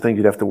these kinds of things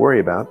you'd have to worry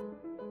about.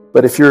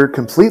 But if you're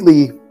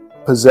completely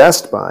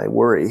possessed by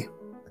worry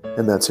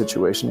in that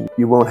situation,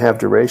 you won't have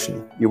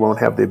duration. You won't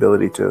have the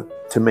ability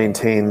to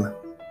maintain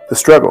the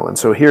struggle. And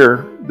so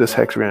here, this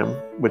hexagram,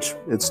 which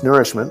it's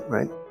nourishment,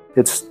 right?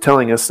 It's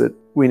telling us that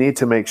we need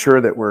to make sure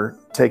that we're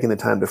taking the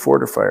time to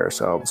fortify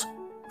ourselves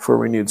for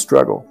renewed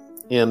struggle.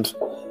 And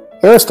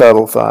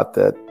Aristotle thought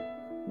that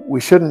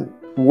we shouldn't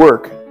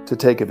work to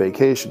take a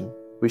vacation.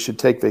 We should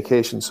take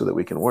vacation so that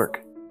we can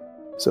work.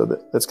 So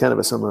that's kind of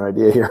a similar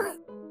idea here.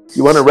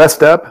 You want to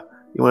rest up,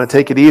 you want to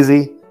take it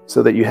easy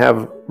so that you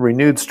have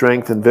renewed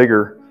strength and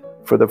vigor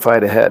for the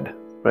fight ahead,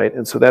 right?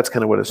 And so that's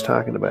kind of what it's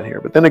talking about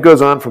here. But then it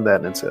goes on from that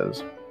and it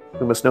says,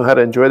 We must know how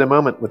to enjoy the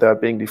moment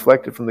without being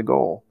deflected from the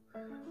goal,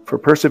 for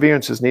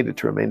perseverance is needed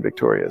to remain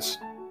victorious.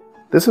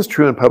 This is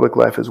true in public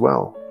life as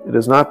well. It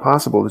is not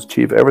possible to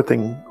achieve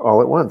everything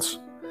all at once.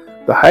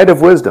 The height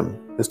of wisdom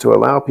is to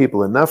allow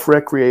people enough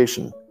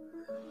recreation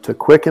to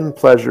quicken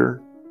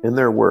pleasure in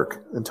their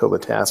work until the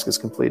task is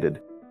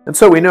completed. And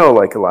so we know,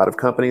 like a lot of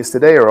companies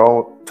today are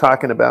all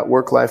talking about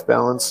work-life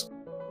balance.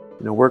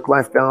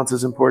 Work-life balance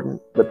is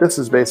important, but this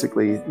is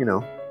basically,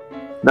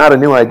 not a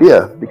new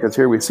idea, because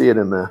here we see it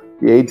in the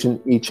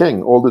ancient I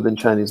Ching, older than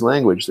Chinese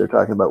language. They're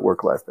talking about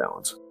work-life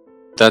balance.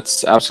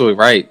 That's absolutely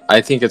right.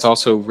 I think it's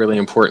also really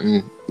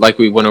important, like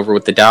we went over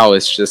with the Tao,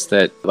 it's just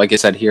that, like I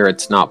said here,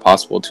 it's not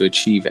possible to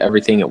achieve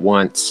everything at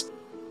once.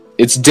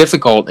 It's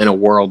difficult in a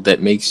world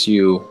that makes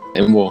you,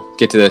 and we'll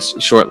get to this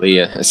shortly,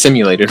 a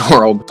simulated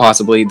world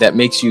possibly, that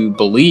makes you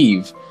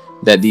believe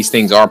that these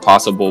things are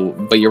possible.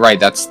 But you're right,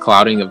 that's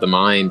clouding of the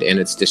mind and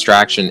it's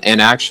distraction,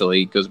 and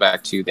actually goes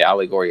back to the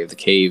allegory of the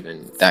cave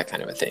and that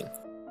kind of a thing.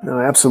 No,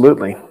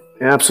 absolutely.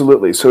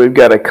 Absolutely. So we've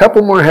got a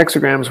couple more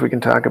hexagrams we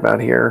can talk about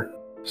here.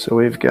 So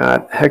we've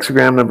got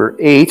hexagram number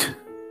 8,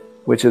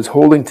 which is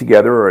holding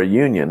together, or a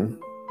union.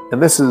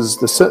 And this is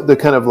the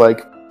kind of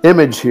like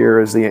image here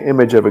is the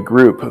image of a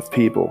group of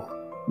people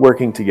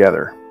working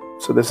together.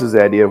 So this is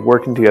the idea of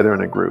working together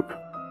in a group,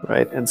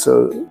 right? And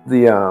so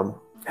the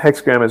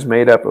hexagram is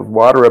made up of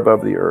water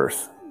above the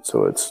earth.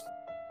 So it's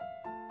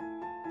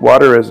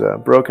water is a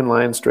broken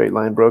line, straight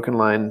line, broken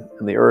line,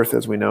 and the earth,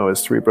 as we know,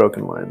 is 3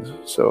 broken lines.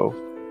 So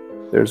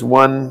there's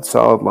one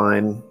solid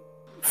line,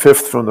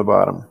 5th from the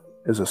bottom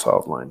is a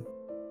solid line.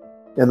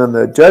 And then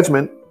the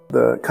judgment,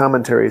 the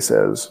commentary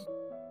says,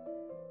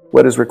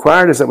 what is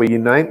required is that we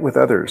unite with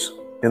others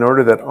in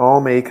order that all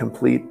may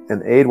complete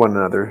and aid one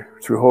another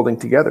through holding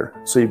together.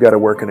 So you've got to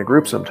work in a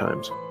group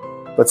sometimes.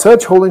 But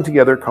such holding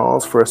together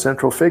calls for a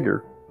central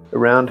figure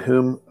around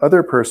whom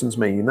other persons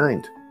may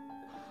unite.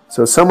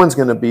 So someone's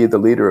going to be the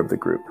leader of the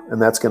group,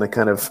 and that's going to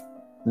kind of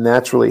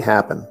naturally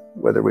happen,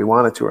 whether we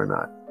want it to or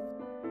not.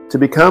 To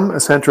become a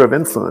center of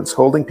influence,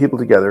 holding people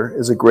together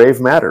is a grave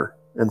matter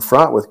and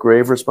fraught with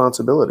grave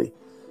responsibility.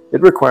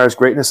 It requires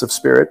greatness of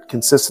spirit,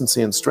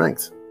 consistency, and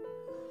strength.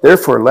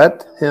 Therefore,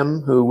 let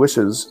him who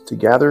wishes to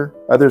gather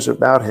others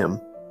about him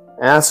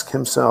ask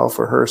himself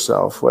or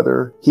herself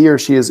whether he or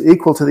she is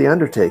equal to the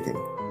undertaking.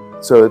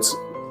 So it's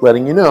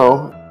letting you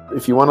know,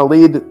 if you want to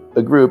lead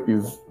a group,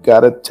 you've got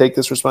to take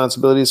this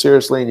responsibility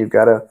seriously, and you've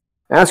got to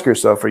ask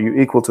yourself, are you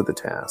equal to the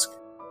task?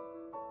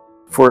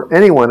 For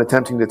anyone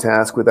attempting the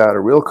task without a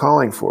real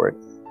calling for it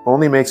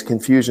only makes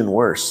confusion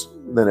worse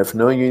than if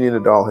no union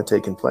at all had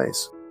taken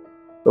place.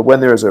 But when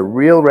there is a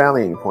real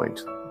rallying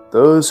point,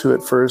 those who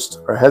at first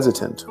are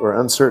hesitant or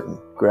uncertain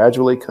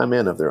gradually come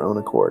in of their own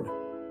accord.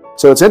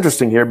 So it's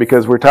interesting here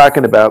because we're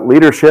talking about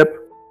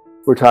leadership,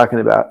 we're talking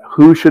about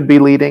who should be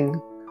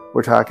leading,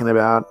 we're talking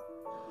about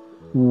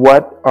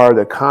what are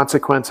the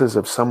consequences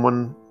of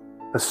someone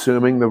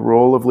assuming the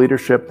role of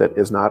leadership that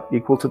is not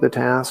equal to the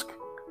task,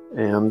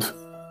 and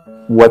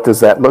what does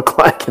that look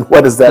like, and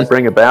what does that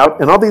bring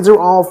about? And all these are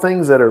all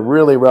things that are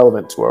really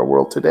relevant to our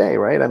world today,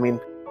 right? I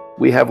mean,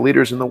 we have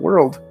leaders in the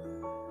world,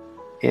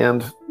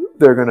 and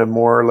they're going to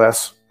more or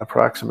less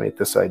approximate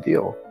this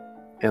ideal.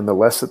 And the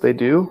less that they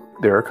do,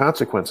 there are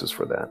consequences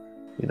for that.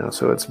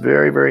 So it's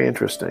very, very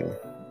interesting.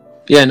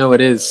 Yeah, no,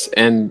 it is.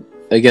 And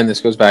again, this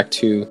goes back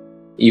to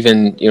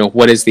even,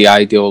 what is the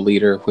ideal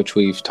leader, which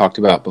we've talked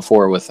about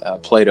before with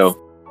Plato.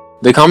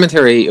 The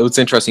commentary, it was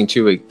interesting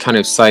too, it kind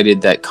of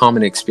cited that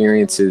common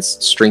experiences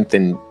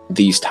strengthen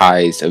these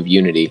ties of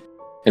unity.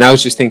 And I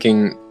was just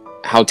thinking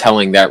how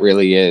telling that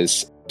really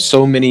is.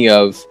 So many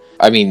of,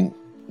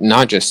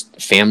 not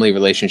just family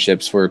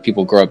relationships where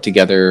people grow up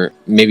together,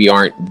 maybe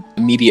aren't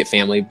immediate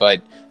family,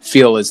 but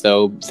feel as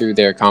though through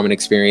their common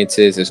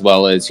experiences, as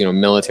well as,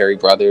 military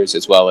brothers,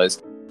 as well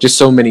as just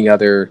so many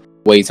other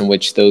ways in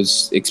which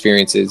those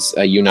experiences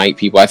unite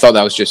people. I thought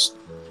that was just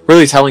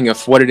really telling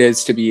of what it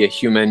is to be a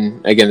human.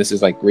 Again, this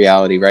is like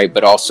reality, right?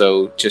 But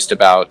also just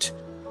about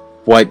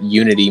what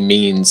unity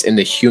means in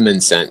the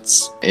human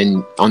sense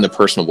and on the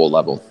personable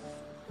level.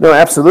 No,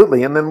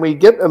 absolutely. And then we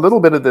get a little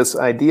bit of this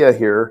idea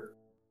here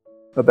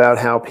about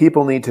how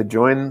people need to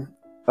join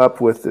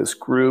up with this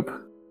group,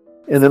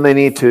 and then they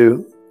need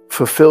to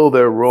fulfill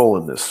their role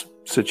in this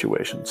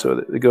situation. So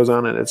it goes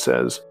on and it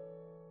says,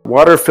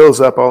 water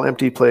fills up all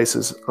empty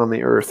places on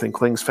the earth and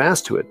clings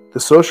fast to it. The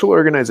social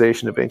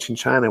organization of ancient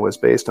China was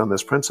based on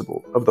this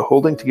principle of the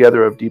holding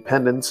together of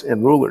dependents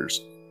and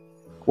rulers.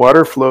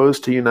 Water flows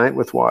to unite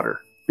with water,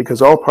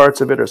 because all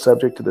parts of it are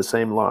subject to the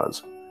same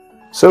laws.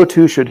 So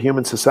too should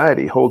human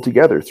society hold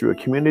together through a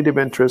community of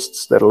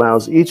interests that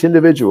allows each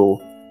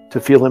individual to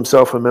feel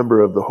himself a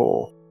member of the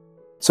whole.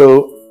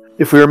 So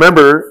if we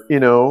remember,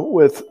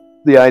 with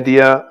the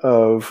idea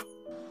of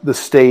the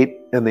state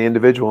and the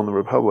individual in the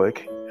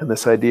republic, and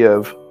this idea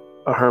of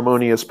a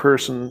harmonious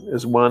person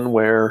is one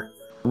where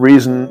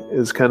reason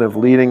is kind of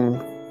leading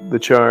the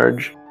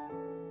charge,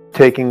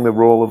 taking the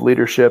role of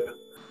leadership,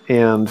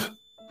 and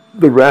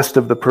the rest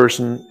of the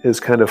person is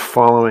kind of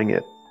following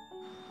it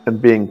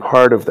and being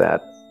part of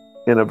that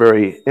in a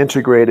very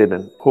integrated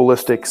and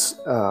holistic,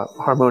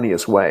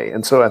 harmonious way.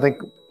 And so I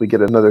think we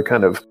get another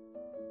kind of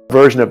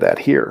version of that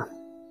here.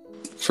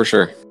 For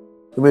sure.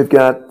 And we've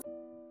got,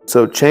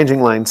 so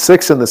changing line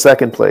 6 in the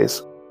second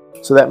place.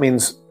 So that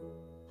means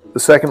the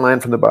second line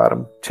from the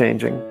bottom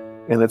changing,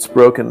 and it's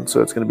broken,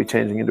 so it's going to be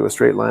changing into a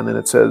straight line. And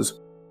it says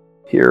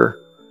here,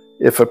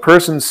 if a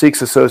person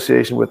seeks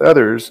association with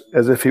others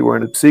as if he were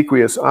an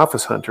obsequious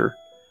office hunter,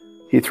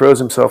 he throws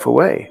himself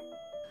away.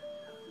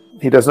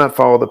 He does not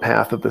follow the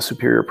path of the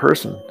superior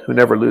person who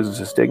never loses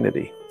his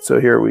dignity. So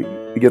here we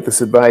get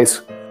this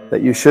advice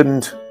that you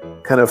shouldn't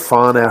kind of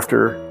fawn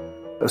after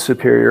a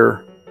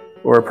superior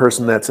or a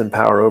person that's in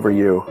power over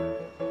you,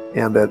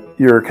 and that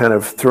you're kind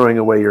of throwing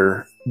away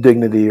your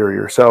dignity or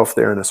yourself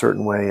there in a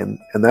certain way, and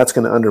that's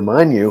going to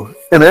undermine you.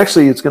 And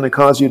actually, it's going to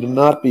cause you to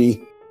not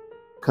be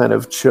kind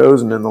of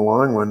chosen in the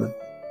long run,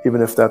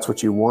 even if that's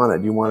what you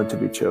wanted. You wanted to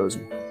be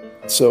chosen.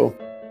 So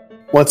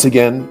once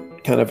again,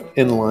 kind of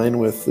in line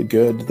with the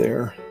good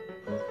there.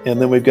 And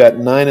then we've got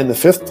 9 in the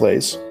 5th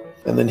place.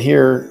 And then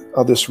here,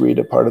 I'll just read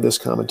a part of this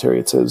commentary.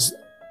 It says,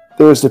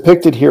 there is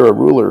depicted here a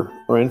ruler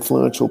or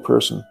influential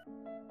person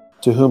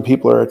to whom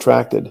people are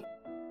attracted.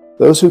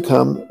 Those who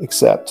come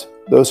accept.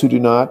 Those who do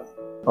not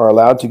are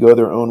allowed to go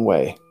their own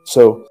way.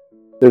 So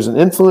there's an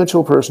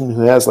influential person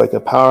who has like a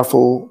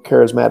powerful,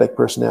 charismatic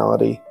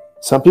personality.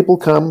 Some people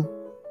come,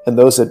 and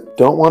those that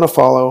don't want to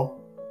follow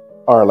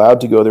are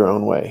allowed to go their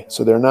own way.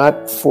 So they're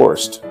not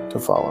forced to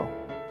follow.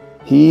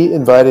 He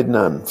invited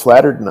none,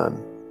 flattered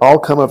none. All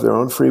come of their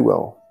own free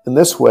will. In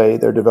this way,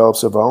 there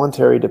develops a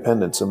voluntary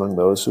dependence among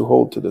those who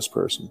hold to this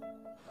person.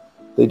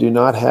 They do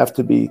not have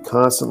to be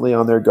constantly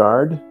on their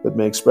guard, but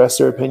may express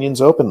their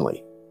opinions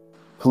openly.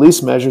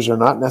 Police measures are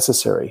not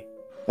necessary,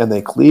 and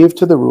they cleave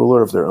to the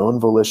ruler of their own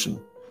volition.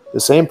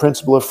 The same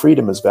principle of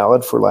freedom is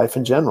valid for life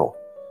in general.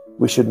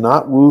 We should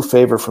not woo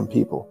favor from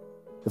people.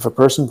 If a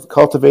person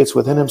cultivates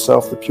within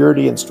himself the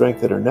purity and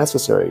strength that are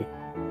necessary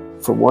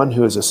for one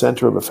who is a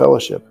center of a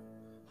fellowship,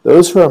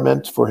 those who are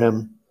meant for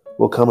him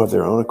will come of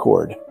their own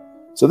accord.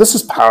 So this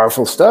is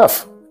powerful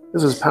stuff.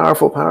 This is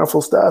powerful,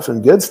 powerful stuff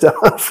and good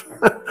stuff.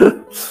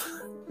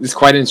 It's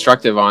quite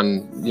instructive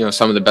on,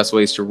 some of the best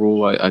ways to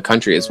rule a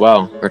country as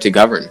well, or to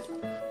govern.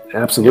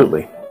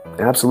 Absolutely.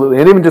 Absolutely.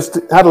 And even just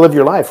how to live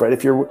your life, right?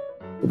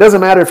 It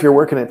doesn't matter if you're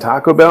working at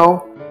Taco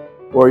Bell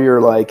or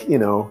you're like,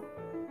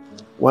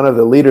 one of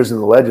the leaders in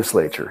the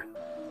legislature.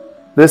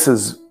 This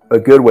is a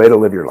good way to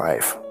live your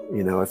life.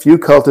 If you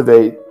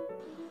cultivate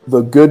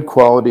the good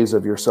qualities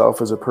of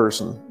yourself as a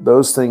person,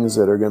 those things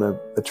that are going to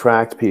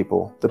attract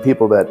people, the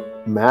people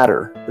that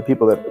matter, the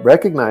people that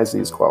recognize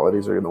these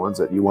qualities are the ones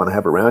that you want to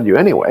have around you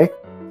anyway,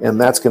 and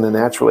that's going to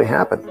naturally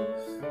happen.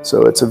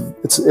 So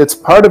it's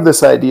part of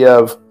this idea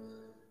of,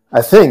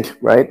 I think,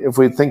 right, if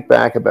we think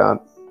back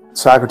about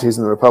Socrates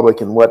and the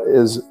Republic and what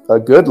is a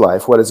good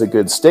life, what is a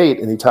good state,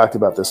 and he talked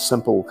about this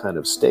simple kind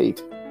of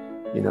state,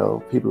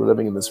 people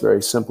living in this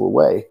very simple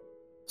way.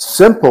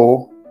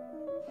 Simple,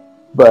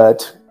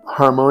 but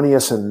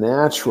harmonious and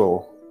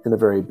natural in a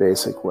very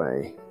basic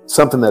way.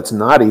 Something that's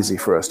not easy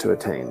for us to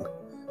attain.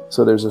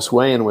 So there's this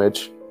way in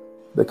which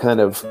the kind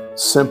of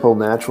simple,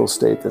 natural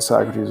state that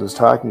Socrates was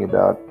talking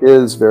about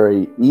is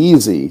very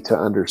easy to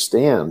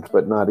understand,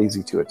 but not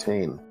easy to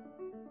attain.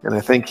 And I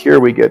think here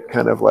we get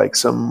kind of like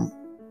some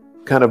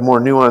kind of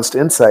more nuanced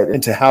insight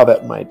into how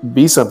that might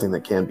be something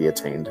that can be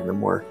attained in a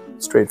more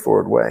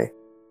straightforward way.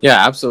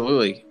 Yeah,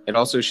 absolutely. It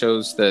also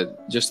shows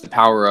just the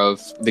power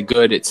of the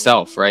good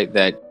itself, right?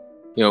 That,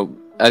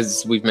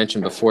 as we've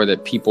mentioned before,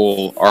 that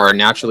people are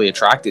naturally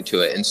attracted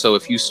to it. And so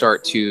if you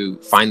start to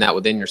find that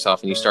within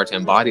yourself and you start to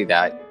embody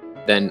that,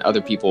 then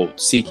other people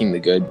seeking the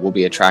good will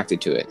be attracted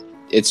to it.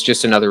 It's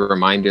just another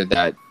reminder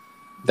that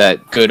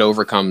good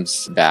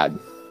overcomes bad,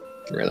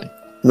 really.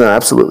 No,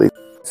 absolutely.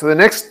 So the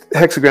next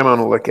hexagram I want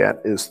to look at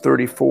is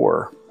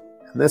 34.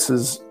 And this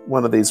is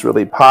one of these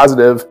really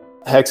positive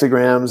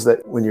hexagrams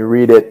that when you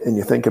read it and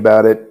you think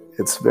about it,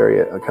 it's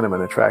very kind of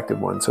an attractive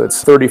one. So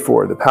it's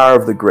 34, the power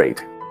of the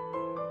great.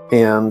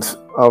 And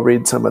I'll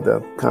read some of the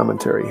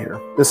commentary here.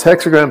 This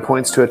hexagram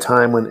points to a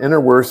time when inner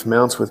worth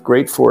mounts with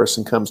great force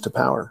and comes to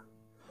power.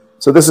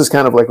 So this is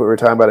kind of like what we were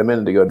talking about a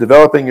minute ago,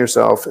 developing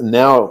yourself, and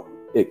now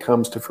it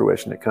comes to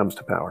fruition, it comes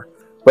to power.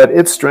 But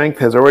its strength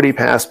has already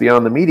passed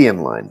beyond the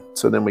median line.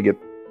 So then we get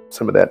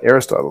some of that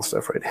Aristotle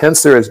stuff, right?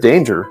 Hence there is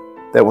danger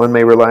that one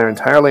may rely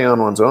entirely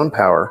on one's own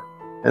power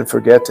and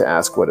forget to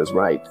ask what is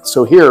right.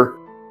 So here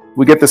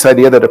we get this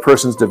idea that a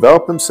person's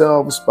developed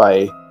themselves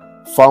by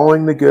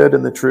following the good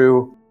and the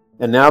true,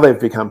 and now they've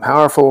become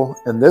powerful,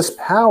 and this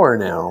power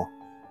now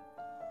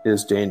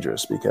is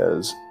dangerous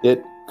because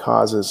it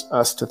causes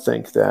us to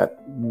think that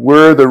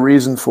we're the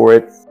reason for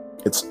it.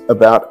 It's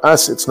about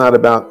us. It's not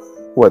about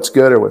what's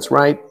good or what's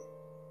right.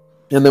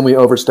 And then we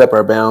overstep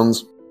our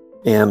bounds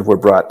and we're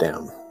brought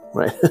down,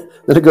 right?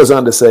 Then it goes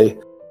on to say,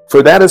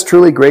 for that is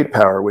truly great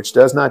power, which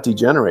does not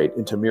degenerate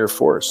into mere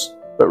force,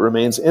 but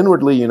remains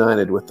inwardly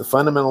united with the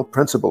fundamental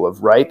principle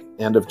of right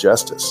and of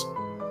justice.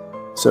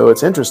 So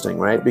it's interesting,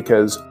 right?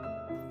 Because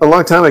a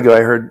long time ago,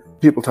 I heard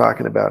people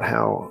talking about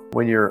how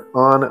when you're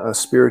on a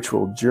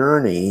spiritual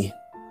journey,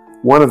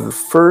 one of the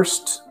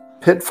first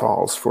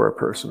pitfalls for a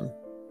person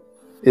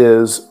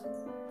is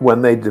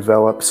when they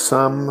develop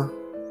some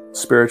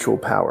spiritual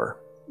power,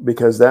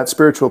 because that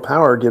spiritual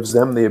power gives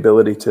them the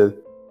ability to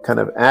kind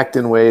of act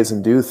in ways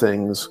and do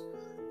things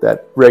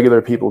that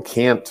regular people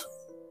can't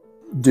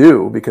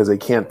do because they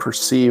can't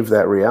perceive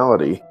that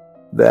reality,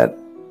 that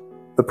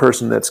the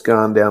person that's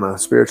gone down a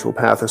spiritual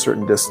path a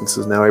certain distance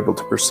is now able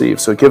to perceive.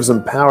 So it gives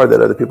them power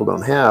that other people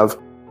don't have,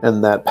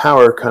 and that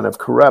power kind of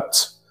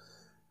corrupts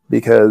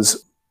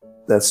because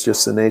that's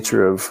just the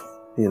nature of,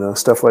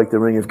 stuff like the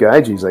Ring of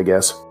Gyges, I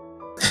guess.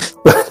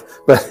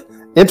 But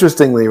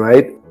interestingly,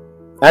 right,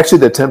 actually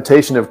the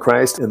temptation of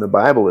Christ in the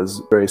Bible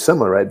is very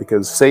similar, right?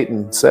 Because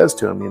Satan says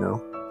to him,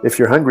 if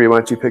you're hungry, why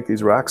don't you pick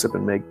these rocks up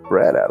and make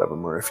bread out of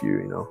them? Or if you,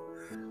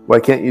 why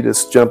can't you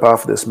just jump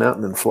off this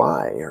mountain and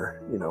fly?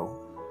 Or,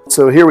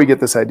 So here we get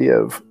this idea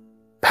of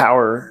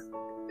power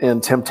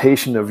and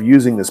temptation of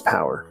using this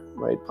power,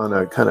 right, on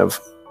a kind of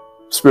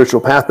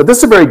spiritual path. But this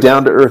is a very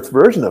down-to-earth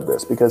version of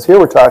this, because here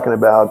we're talking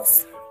about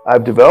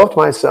I've developed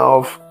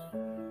myself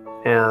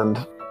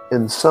and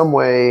in some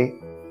way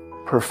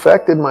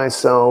perfected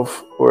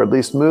myself, or at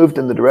least moved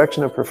in the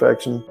direction of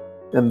perfection,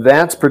 and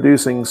that's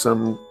producing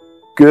some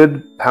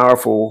good,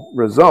 powerful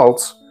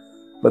results.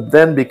 But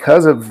then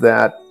because of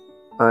that,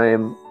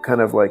 I'm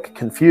kind of like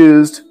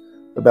confused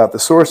about the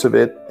source of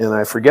it, and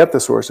I forget the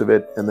source of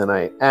it, and then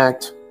I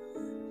act,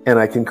 and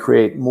I can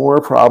create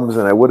more problems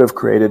than I would have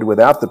created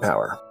without the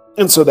power.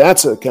 And so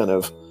that's a kind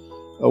of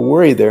a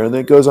worry there. And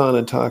then it goes on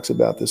and talks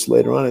about this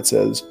later on. It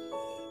says,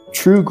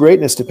 true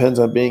greatness depends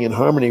on being in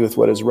harmony with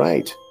what is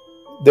right.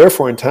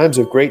 Therefore, in times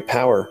of great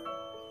power,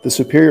 the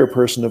superior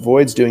person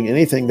avoids doing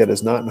anything that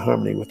is not in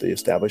harmony with the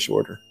established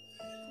order.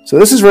 So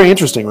this is very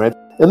interesting, right?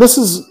 And this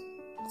is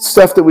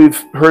stuff that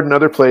we've heard in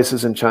other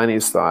places in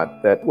Chinese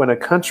thought, that when a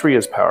country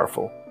is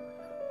powerful,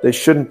 they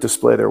shouldn't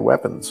display their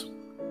weapons.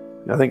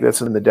 I think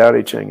that's in the Tao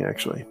Te Ching,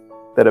 actually,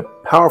 that a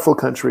powerful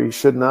country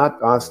should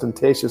not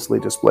ostentatiously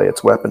display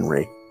its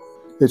weaponry.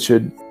 It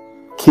should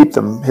keep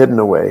them hidden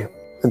away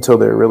until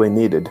they're really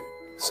needed.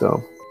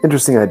 So,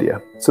 interesting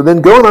idea. So then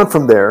going on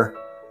from there,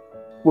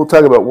 we'll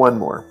talk about one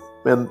more.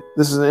 And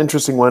this is an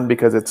interesting one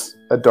because it's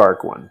a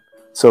dark one.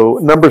 So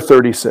number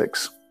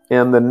 36.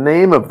 And the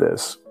name of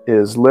this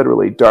is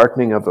literally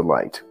darkening of the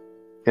light.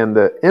 And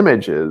the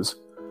image is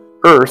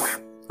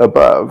earth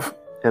above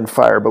and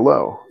fire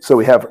below. So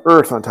we have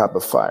earth on top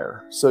of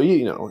fire. So,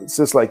 it's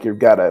just like you've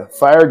got a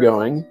fire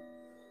going,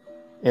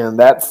 and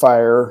that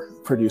fire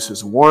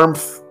produces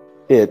warmth.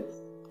 It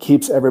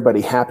keeps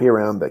everybody happy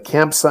around the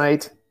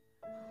campsite.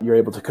 You're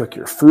able to cook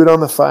your food on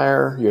the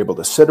fire. You're able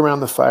to sit around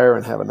the fire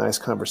and have a nice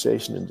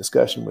conversation and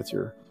discussion with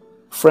your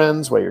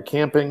friends while you're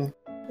camping.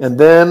 And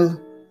then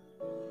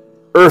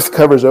earth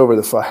covers over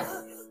the fire.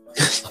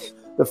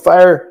 The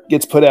fire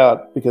gets put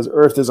out because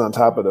earth is on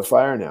top of the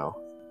fire now.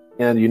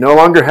 And you no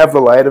longer have the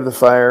light of the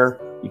fire.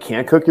 You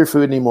can't cook your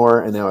food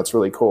anymore, and now it's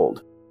really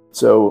cold.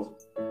 So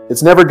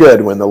it's never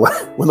good when the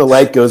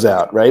light goes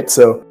out, right?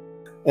 So,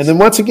 and then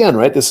once again,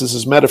 right, this is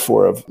this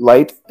metaphor of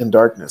light and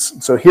darkness.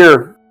 So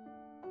here,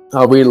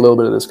 I'll read a little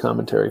bit of this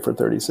commentary for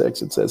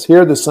 36. It says,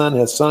 here the sun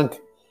has sunk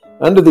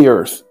under the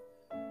earth.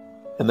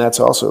 And that's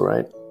also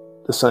right.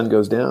 The sun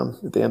goes down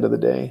at the end of the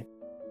day.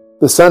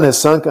 The sun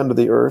has sunk under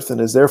the earth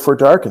and is therefore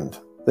darkened.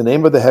 The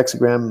name of the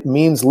hexagram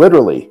means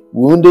literally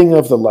wounding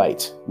of the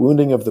light,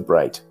 wounding of the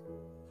bright.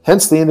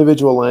 Hence, the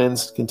individual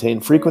lines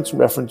contain frequent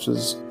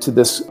references to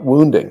this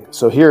wounding.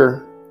 So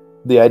here,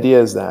 the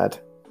idea is that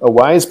a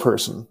wise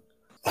person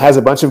has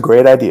a bunch of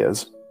great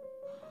ideas,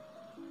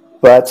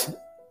 but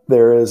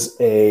there is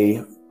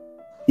a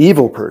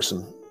evil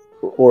person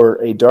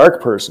or a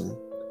dark person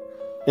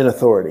in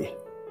authority,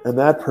 and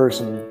that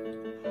person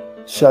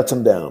shuts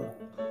them down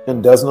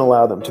and doesn't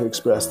allow them to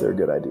express their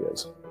good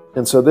ideas.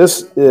 And so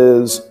this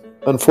is,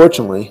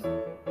 unfortunately,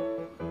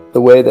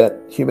 the way that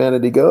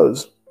humanity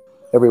goes.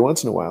 Every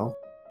once in a while,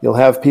 you'll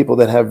have people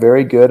that have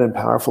very good and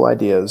powerful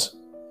ideas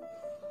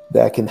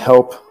that can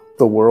help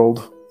the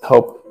world,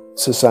 help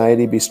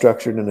society be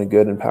structured in a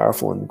good and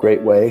powerful and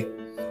great way.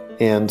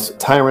 And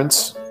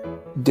tyrants,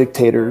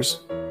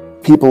 dictators,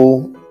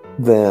 people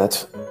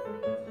that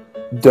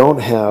don't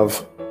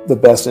have the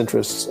best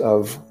interests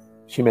of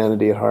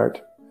humanity at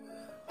heart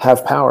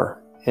have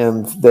power,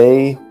 and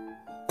they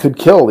could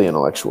kill the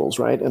intellectuals,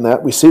 right? And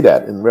that we see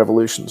that in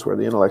revolutions where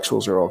the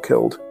intellectuals are all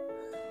killed.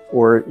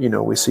 Or,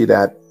 we see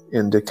that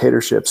in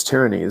dictatorships,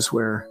 tyrannies,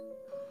 where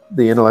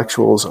the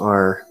intellectuals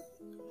are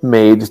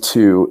made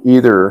to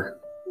either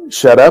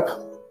shut up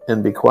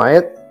and be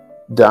quiet,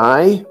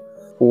 die,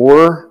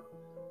 or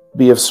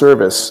be of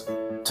service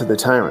to the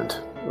tyrant,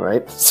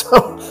 right?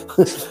 So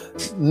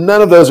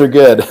none of those are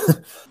good.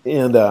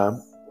 And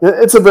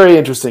it's a very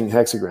interesting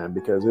hexagram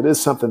because it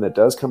is something that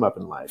does come up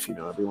in life.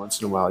 Every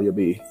once in a while you'll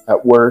be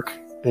at work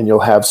and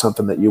you'll have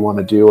something that you want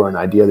to do or an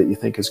idea that you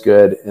think is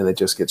good, and it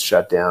just gets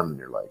shut down and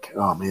you're like,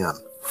 oh man.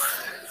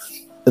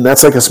 And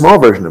that's like a small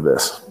version of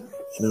this,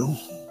 No,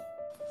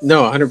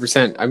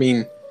 100%. I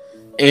mean,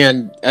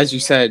 And as you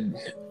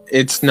said,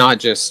 it's not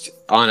just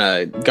on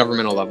a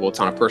governmental level, it's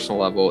on a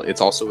personal level. It's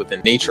also within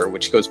nature,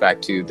 which goes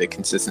back to the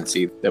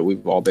consistency that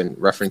we've all been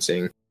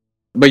referencing.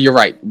 But you're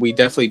right. We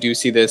definitely do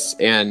see this,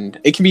 and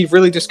it can be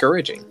really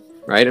discouraging,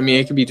 right? I mean,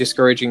 it can be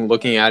discouraging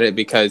looking at it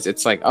because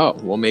it's like, oh,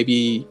 well,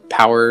 maybe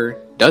power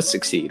does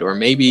succeed, or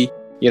maybe,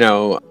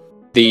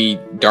 the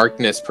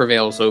darkness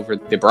prevails over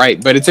the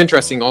bright. But it's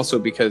interesting also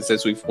because,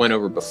 as we've went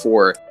over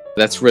before,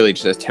 that's really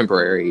just a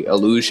temporary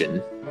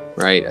illusion,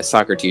 right? As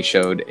Socrates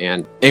showed.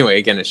 And anyway,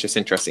 again, it's just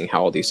interesting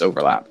how all these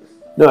overlap.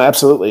 No,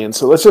 absolutely. And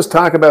so let's just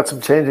talk about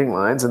some changing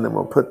lines, and then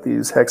we'll put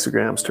these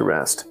hexagrams to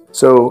rest.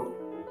 So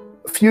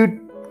a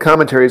few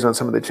commentaries on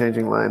some of the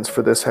changing lines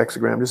for this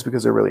hexagram, just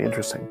because they're really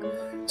interesting.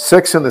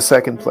 6 in the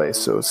second place,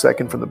 so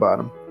second from the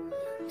bottom.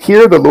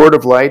 Here the Lord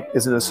of Light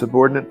is in a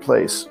subordinate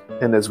place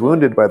and is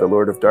wounded by the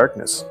Lord of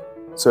Darkness.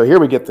 So here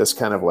we get this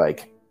kind of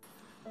like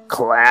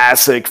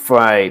classic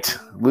fight.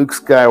 Luke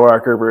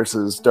Skywalker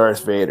versus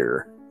Darth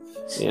Vader.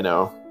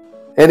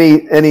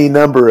 Any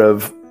number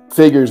of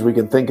figures we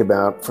can think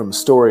about from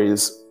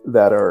stories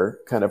that are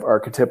kind of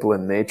archetypal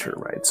in nature,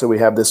 right? So we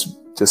have this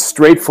just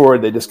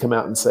straightforward, they just come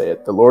out and say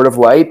it. The Lord of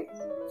Light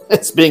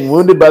is being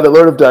wounded by the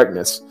Lord of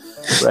Darkness,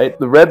 right?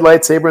 The red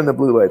lightsaber and the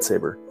blue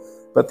lightsaber.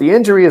 But the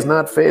injury is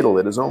not fatal,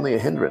 it is only a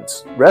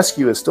hindrance.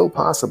 Rescue is still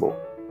possible.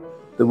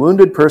 The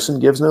wounded person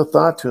gives no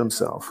thought to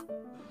himself.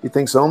 He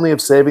thinks only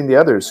of saving the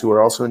others who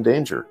are also in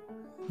danger.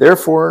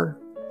 Therefore,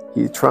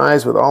 he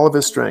tries with all of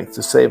his strength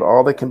to save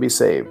all that can be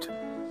saved.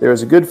 There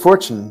is a good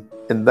fortune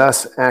in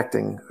thus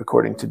acting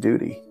according to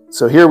duty.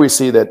 So here we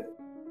see that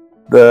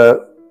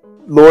the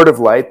Lord of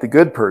Light, the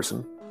good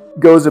person,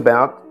 goes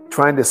about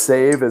trying to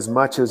save as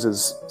much as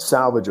is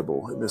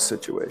salvageable in this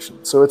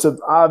situation. So it's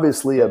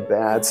obviously a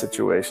bad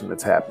situation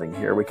that's happening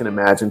here. We can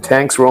imagine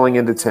tanks rolling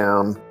into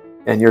town,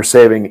 and you're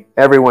saving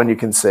everyone you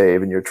can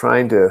save, and you're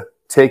trying to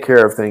take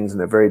care of things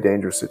in a very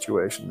dangerous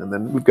situation. And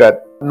then we've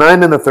got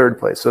 9 in the third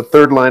place, so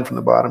third line from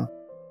the bottom.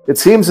 It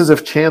seems as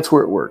if chance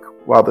were at work.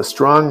 While the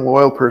strong,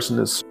 loyal person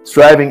is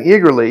striving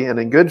eagerly and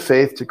in good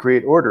faith to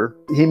create order,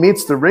 he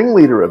meets the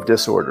ringleader of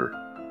disorder,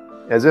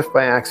 as if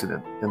by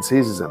accident, and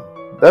seizes him.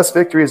 Thus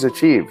victory is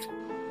achieved,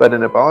 but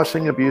in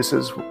abolishing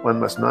abuses, one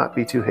must not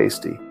be too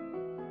hasty.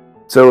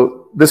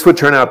 So this would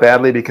turn out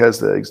badly because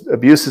the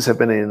abuses have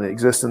been in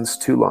existence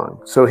too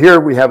long. So here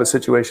we have a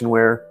situation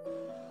where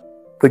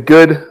the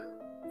good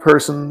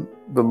person,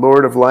 the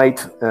Lord of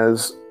Light,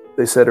 as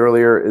they said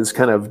earlier, is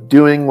kind of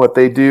doing what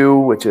they do,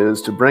 which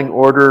is to bring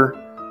order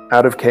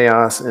out of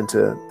chaos and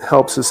to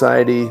help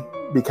society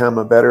become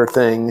a better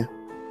thing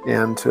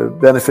and to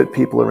benefit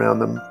people around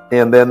them.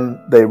 And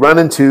then they run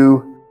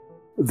into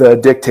the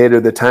dictator,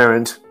 the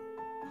tyrant,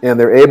 and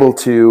they're able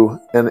to,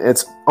 and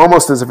it's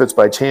almost as if it's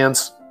by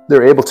chance,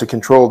 they're able to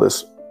control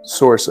this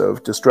source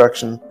of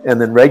destruction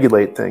and then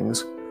regulate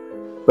things.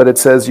 But it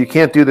says you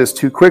can't do this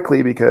too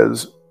quickly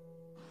because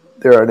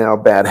there are now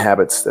bad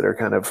habits that are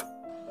kind of,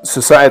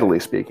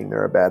 societally speaking,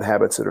 there are bad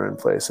habits that are in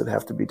place that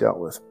have to be dealt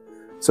with.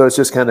 So it's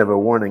just kind of a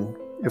warning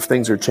if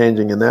things are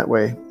changing in that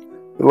way.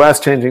 The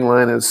last changing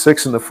line is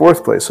 6 in the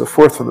fourth place, so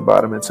fourth from the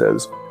bottom. It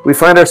says, we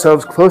find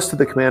ourselves close to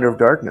the commander of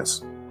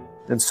darkness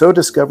and so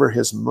discover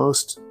his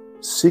most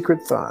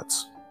secret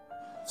thoughts.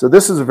 So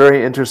this is a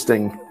very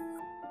interesting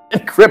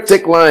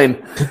cryptic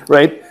line,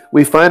 right?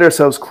 We find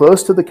ourselves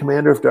close to the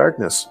commander of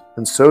darkness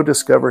and so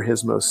discover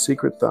his most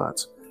secret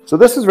thoughts. So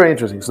this is very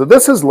interesting. So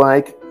this is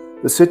like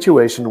the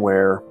situation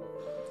where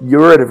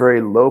you're at a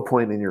very low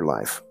point in your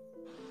life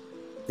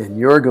and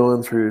you're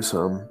going through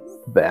some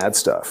bad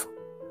stuff.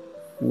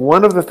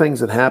 One of the things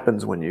that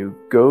happens when you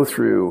go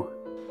through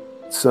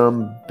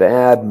some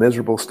bad,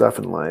 miserable stuff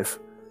in life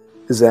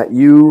is that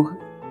you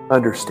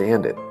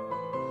understand it.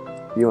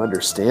 You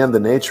understand the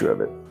nature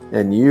of it,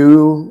 and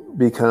you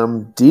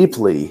become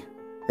deeply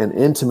and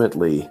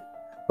intimately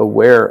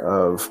aware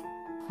of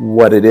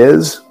what it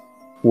is,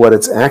 what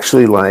it's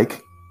actually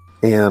like,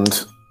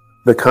 and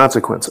the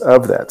consequence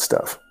of that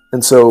stuff.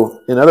 And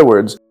so, in other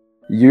words,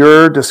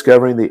 you're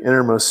discovering the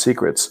innermost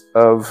secrets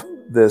of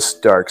this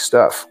dark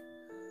stuff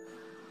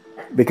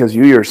because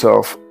you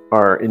yourself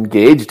are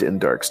engaged in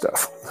dark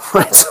stuff,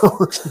 right?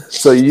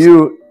 So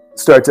you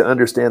start to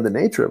understand the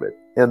nature of it.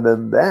 And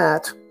then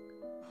that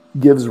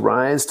gives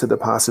rise to the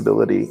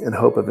possibility and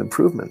hope of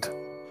improvement.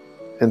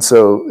 And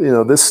so,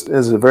 this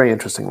is a very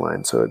interesting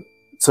line. So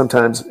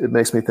sometimes it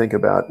makes me think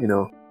about,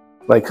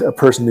 like a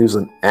person who's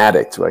an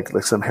addict, like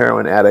some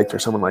heroin addict or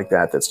someone like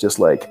that, that's just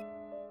like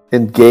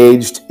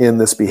engaged in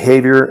this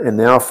behavior and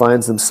now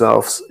finds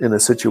themselves in a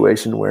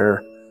situation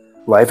where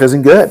life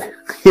isn't good.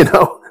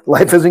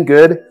 Life isn't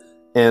good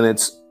and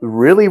it's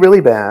really,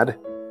 really bad.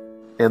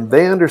 And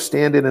they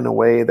understand it in a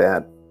way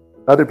that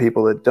other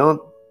people that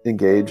don't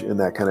engage in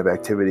that kind of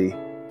activity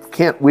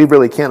we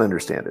really can't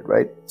understand it,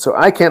 right? So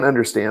I can't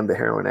understand the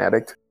heroin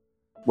addict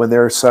when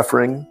they're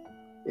suffering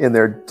in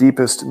their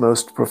deepest,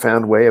 most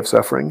profound way of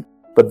suffering,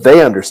 but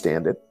they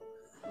understand it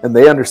and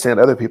they understand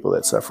other people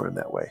that suffer in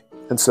that way.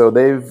 And so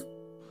they've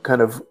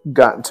kind of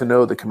gotten to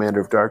know the commander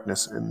of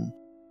darkness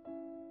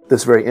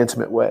this very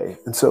intimate way.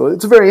 And so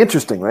it's very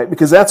interesting, right?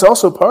 Because that's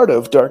also part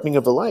of darkening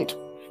of the light.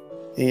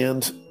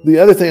 And the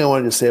other thing I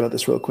wanted to say about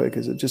this real quick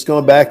is that just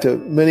going back to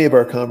many of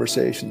our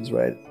conversations,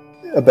 right,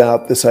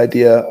 about this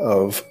idea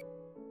of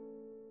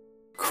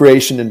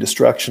creation and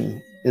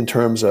destruction in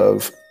terms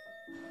of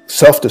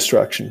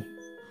self-destruction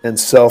and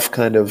self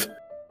kind of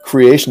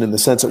creation, in the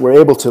sense that we're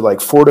able to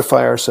like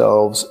fortify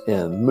ourselves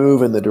and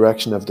move in the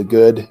direction of the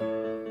good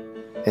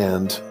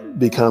and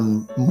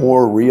become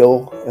more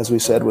real, as we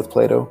said with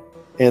Plato.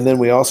 And then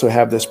we also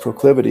have this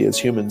proclivity as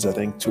humans, I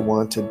think, to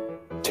want to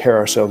tear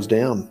ourselves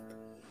down.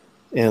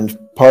 And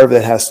part of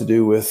that has to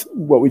do with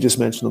what we just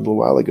mentioned a little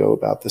while ago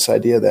about this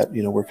idea that,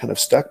 you know, we're kind of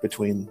stuck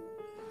between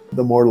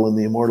the mortal and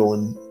the immortal,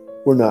 and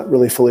we're not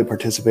really fully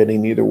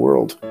participating in either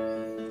world.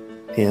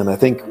 And I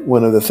think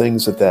one of the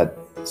things that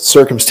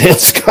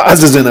circumstance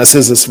causes in us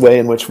is this way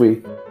in which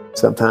we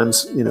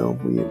sometimes, you know,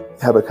 we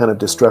have a kind of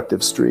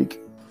destructive streak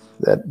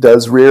that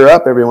does rear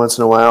up every once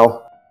in a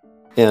while.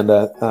 And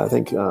I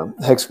think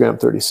hexagram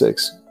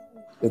 36,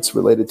 it's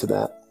related to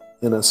that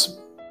in us.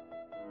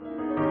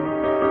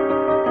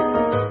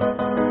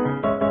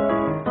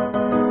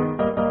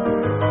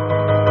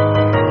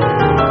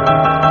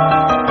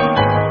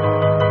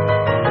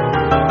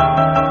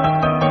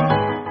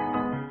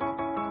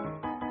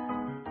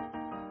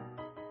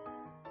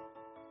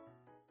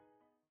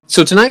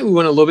 So tonight we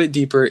went a little bit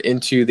deeper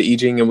into the I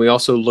Ching, and we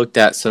also looked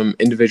at some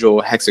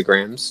individual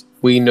hexagrams.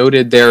 We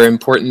noted their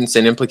importance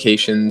and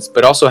implications,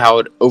 but also how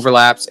it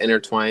overlaps,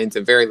 intertwines,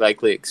 and very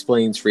likely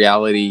explains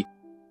reality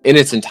in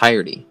its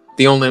entirety.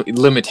 The only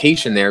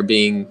limitation there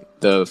being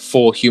the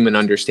full human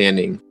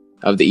understanding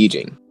of the I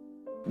Ching.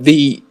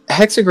 The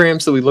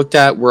hexagrams that we looked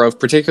at were of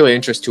particular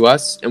interest to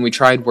us, and we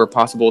tried where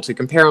possible to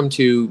compare them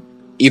to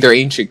either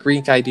ancient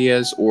Greek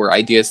ideas or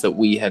ideas that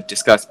we have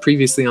discussed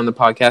previously on the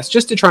podcast,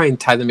 just to try and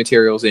tie the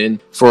materials in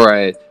for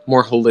a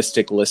more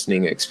holistic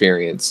listening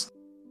experience.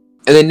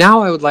 And then now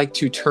I would like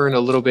to turn a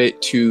little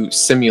bit to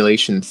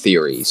simulation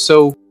theory.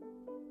 So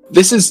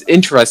this is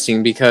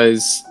interesting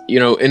because,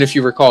 you know, and if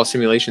you recall,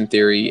 simulation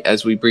theory,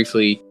 as we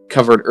briefly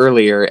covered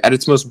earlier, at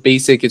its most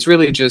basic, it's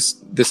really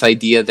just this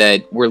idea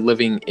that we're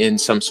living in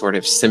some sort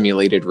of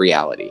simulated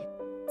reality.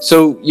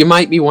 So you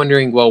might be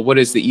wondering, well, what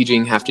does the I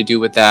Ching have to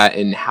do with that,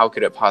 and how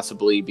could it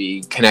possibly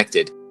be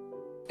connected?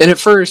 And at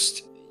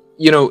first,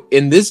 you know,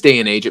 in this day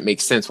and age, it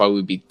makes sense why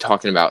we'd be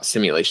talking about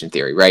simulation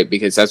theory, right?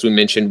 Because as we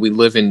mentioned, we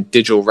live in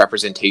digital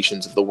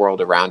representations of the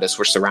world around us.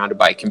 We're surrounded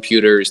by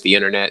computers, the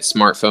internet,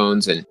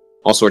 smartphones, and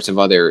all sorts of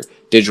other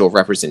digital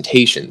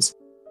representations.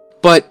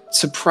 But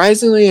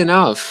surprisingly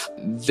enough,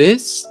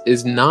 this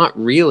is not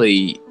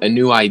really a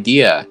new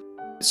idea.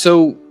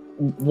 So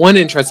one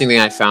interesting thing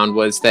I found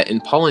was that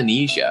in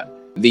Polynesia,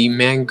 the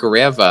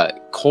Mangareva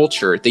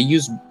culture, they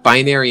used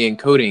binary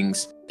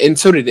encodings, and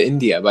so did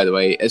India, by the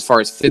way, as far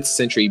as 5th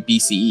century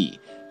BCE.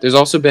 There's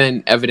also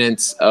been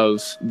evidence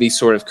of these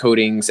sort of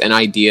codings and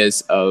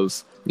ideas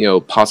of, you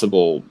know,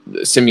 possible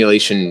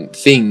simulation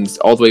things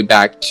all the way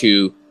back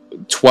to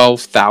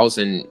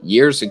 12,000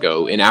 years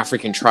ago in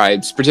African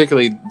tribes,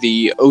 particularly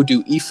the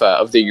Odu Ifa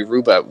of the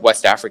Yoruba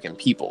West African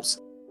peoples.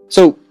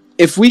 So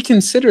if we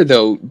consider,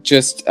 though,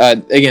 just,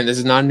 again, this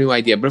is not a new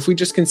idea, but if we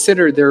just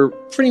consider there are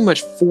pretty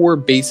much 4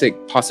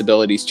 basic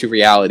possibilities to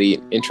reality.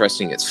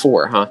 Interesting, it's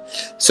 4, huh?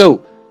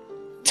 So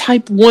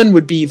type 1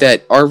 would be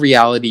that our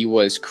reality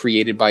was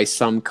created by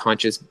some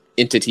conscious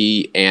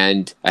entity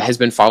and has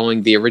been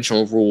following the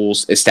original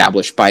rules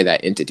established by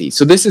that entity.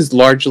 So this is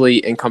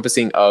largely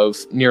encompassing of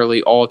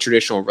nearly all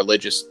traditional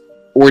religious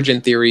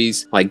origin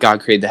theories, like God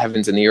created the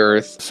heavens and the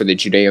earth for the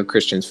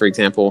Judeo-Christians, for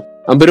example.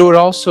 But it would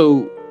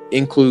also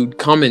include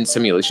common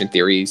simulation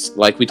theories,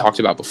 like we talked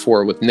about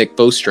before with Nick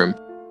Bostrom,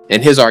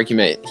 and his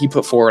argument he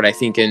put forward, I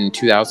think, in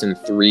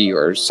 2003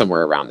 or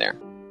somewhere around there,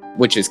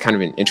 which is kind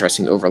of an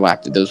interesting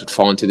overlap that those would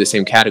fall into the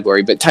same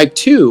category. But type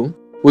 2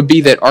 would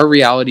be that our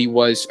reality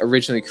was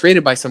originally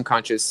created by some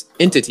conscious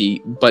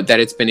entity, but that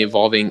it's been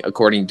evolving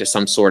according to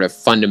some sort of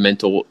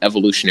fundamental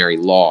evolutionary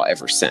law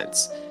ever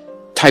since.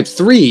 Type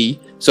 3,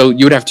 so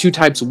you would have 2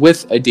 types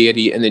with a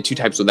deity and then 2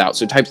 types without.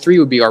 So type 3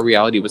 would be our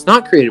reality was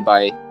not created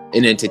by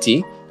an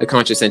entity, a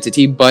conscious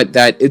entity, but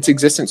that its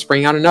existence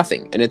sprang out of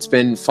nothing, and it's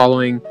been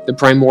following the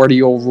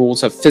primordial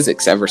rules of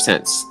physics ever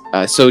since.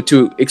 So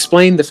to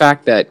explain the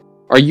fact that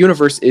our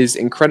universe is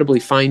incredibly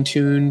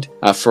fine-tuned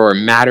for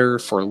matter,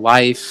 for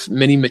life,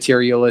 many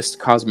materialist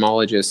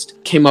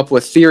cosmologists came up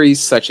with theories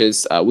such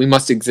as we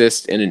must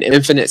exist in an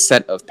infinite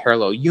set of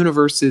parallel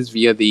universes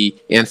via the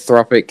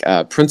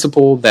anthropic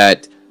principle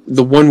that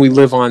the one we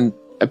live on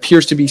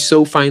appears to be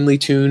so finely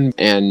tuned,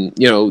 and,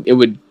 you know, it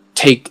would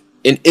take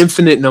an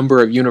infinite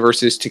number of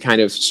universes to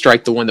kind of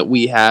strike the one that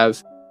we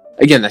have.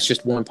 Again, that's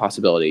just one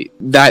possibility.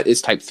 That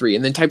is type 3.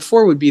 And then type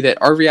 4 would be that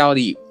our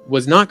reality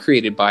was not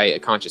created by a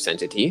conscious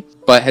entity,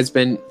 but has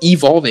been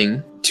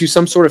evolving to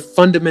some sort of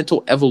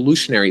fundamental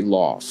evolutionary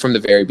law from the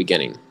very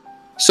beginning.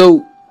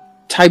 So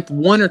type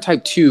 1 or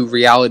type 2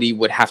 reality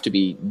would have to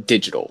be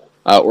digital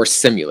or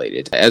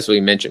simulated, as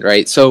we mentioned,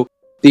 right? So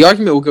the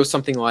argument will go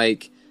something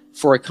like,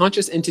 for a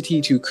conscious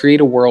entity to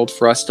create a world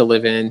for us to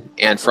live in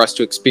and for us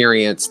to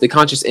experience, the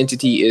conscious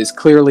entity is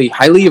clearly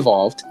highly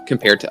evolved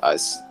compared to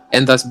us.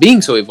 And thus,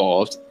 being so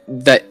evolved,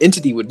 that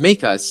entity would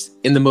make us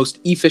in the most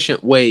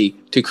efficient way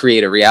to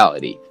create a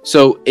reality.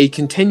 So a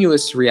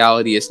continuous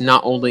reality is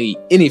not only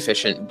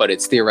inefficient, but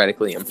it's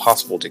theoretically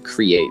impossible to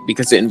create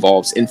because it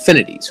involves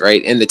infinities,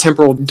 right? And the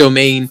temporal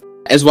domain,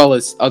 as well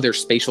as other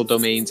spatial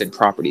domains and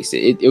properties,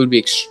 it would be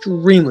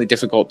extremely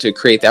difficult to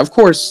create that. Of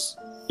course,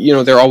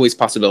 there are always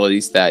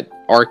possibilities that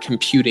our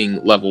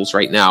computing levels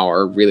right now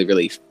are really,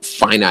 really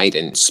finite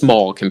and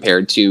small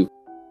compared to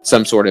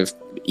some sort of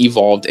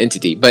evolved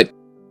entity. But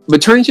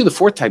turning to the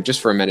fourth type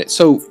just for a minute.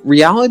 So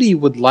reality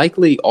would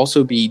likely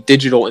also be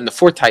digital in the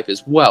fourth type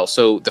as well.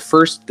 So the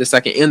first, the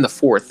second, and the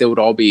fourth, they would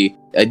all be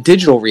a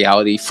digital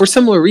reality for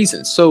similar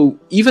reasons. So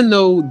even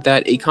though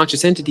that a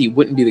conscious entity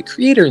wouldn't be the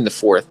creator in the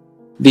fourth,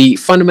 the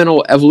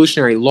fundamental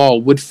evolutionary law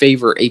would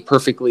favor a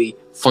perfectly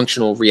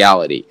functional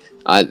reality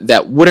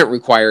that wouldn't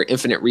require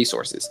infinite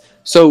resources.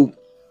 So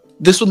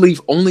this would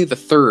leave only the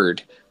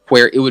third,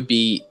 where it would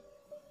be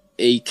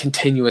a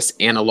continuous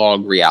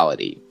analog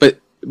reality. But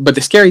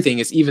the scary thing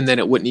is, even then,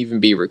 it wouldn't even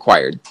be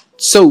required.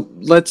 So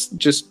let's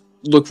just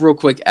look real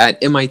quick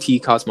at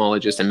MIT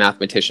cosmologist and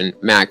mathematician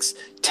Max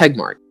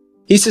Tegmark.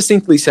 He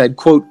succinctly said,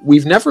 quote,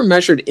 "We've never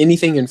measured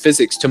anything in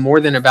physics to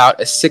more than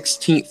about a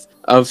 16th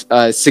of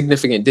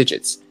significant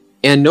digits,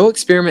 and no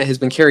experiment has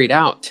been carried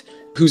out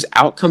whose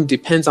outcome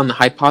depends on the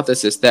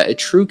hypothesis that a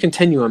true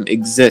continuum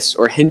exists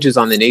or hinges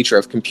on the nature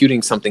of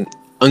computing something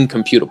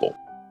uncomputable."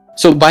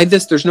 So by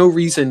this, there's no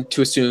reason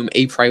to assume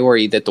a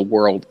priori that the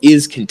world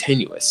is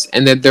continuous,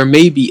 and that there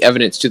may be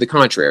evidence to the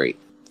contrary.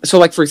 So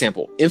like, for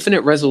example,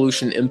 infinite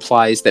resolution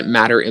implies that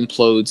matter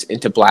implodes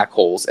into black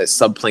holes at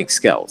sub-Planck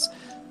scales.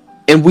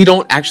 And we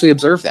don't actually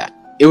observe that.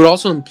 It would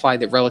also imply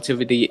that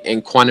relativity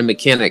and quantum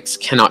mechanics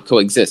cannot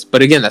coexist.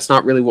 But again, that's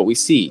not really what we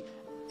see.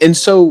 And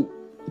so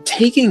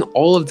taking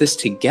all of this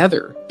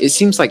together, it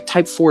seems like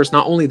type 4 is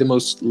not only the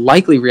most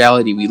likely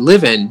reality we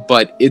live in,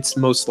 but it's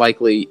most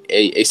likely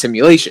a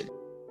simulation.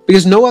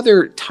 Because no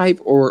other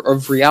type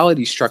of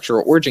reality structure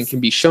or origin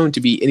can be shown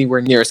to be anywhere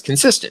near as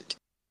consistent.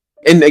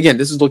 And again,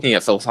 this is looking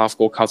at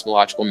philosophical,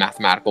 cosmological,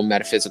 mathematical,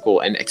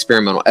 metaphysical, and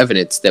experimental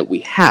evidence that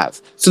we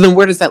have. So then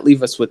where does that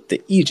leave us with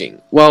the I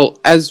Ching? Well,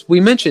 as we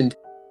mentioned,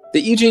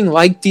 the I Ching,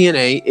 like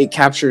DNA, it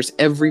captures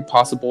every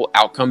possible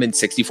outcome in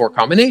 64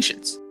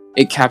 combinations.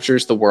 It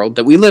captures the world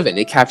that we live in.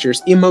 It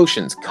captures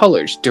emotions,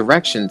 colors,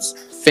 directions,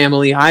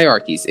 family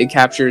hierarchies. It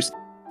captures,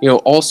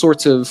 all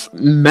sorts of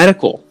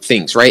medical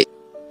things, right?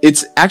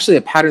 It's actually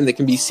a pattern that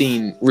can be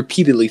seen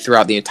repeatedly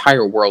throughout the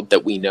entire world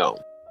that we know.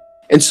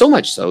 And so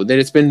much so that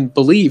it's been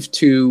believed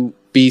to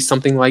be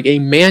something like a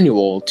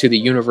manual to the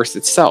universe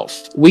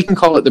itself. We can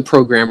call it the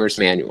programmer's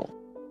manual.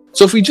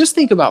 So if we just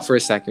think about for a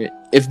second,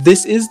 if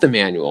this is the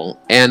manual,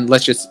 and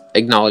let's just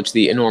acknowledge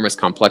the enormous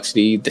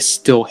complexity, the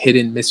still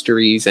hidden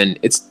mysteries, and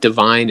its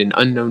divine and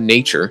unknown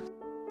nature,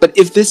 but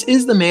if this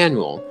is the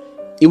manual,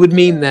 it would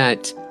mean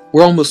that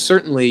we're almost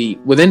certainly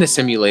within a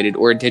simulated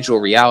or a digital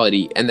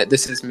reality, and that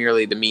this is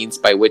merely the means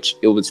by which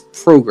it was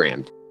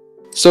programmed.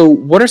 So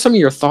what are some of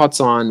your thoughts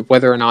on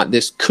whether or not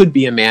this could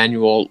be a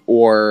manual,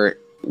 or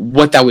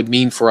what that would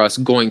mean for us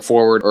going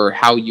forward, or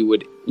how you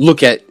would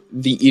look at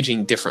the I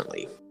Ching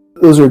differently?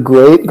 Those are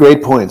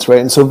great points, right?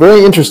 And so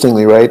very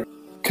interestingly, right,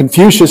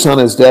 Confucius on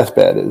his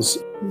deathbed is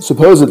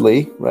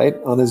supposedly, right,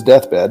 on his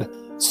deathbed,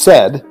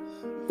 said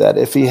that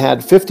if he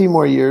had 50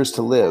 more years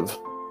to live,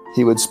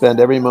 he would spend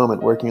every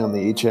moment working on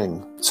the I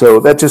Ching. So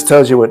that just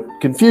tells you what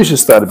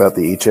Confucius thought about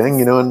the I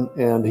Ching,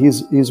 and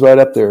he's right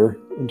up there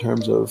in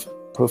terms of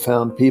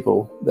profound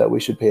people that we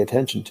should pay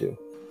attention to.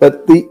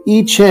 But the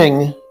I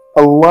Ching,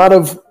 a lot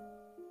of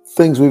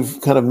things we've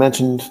kind of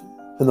mentioned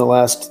in the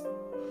last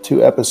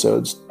two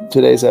episodes,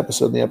 today's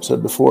episode and the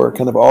episode before,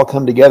 kind of all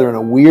come together in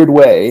a weird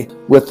way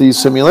with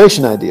these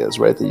simulation ideas,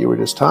 right, that you were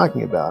just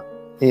talking about.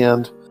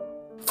 And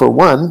for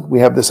one, we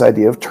have this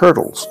idea of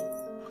turtles,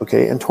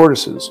 okay, and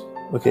tortoises.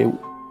 Okay,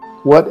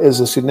 what is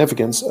the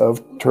significance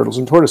of turtles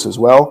and tortoises?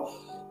 Well,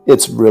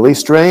 it's really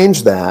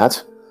strange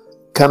that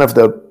kind of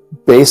the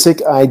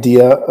basic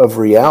idea of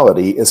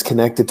reality is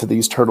connected to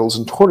these turtles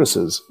and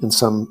tortoises in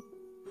some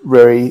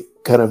very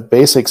kind of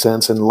basic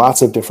sense in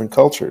lots of different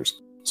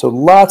cultures. So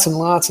lots and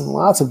lots and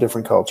lots of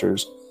different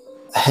cultures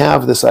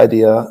have this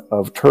idea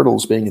of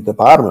turtles being at the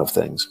bottom of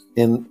things.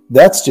 And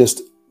that's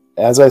just,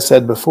 as I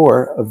said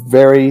before, a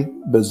very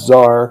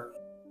bizarre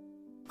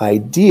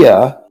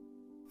idea.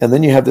 And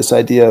then you have this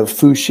idea of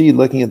Fu Xi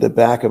looking at the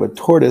back of a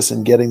tortoise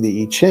and getting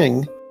the I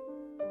Ching,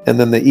 and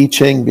then the I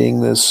Ching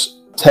being this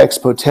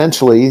text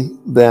potentially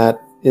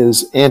that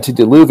is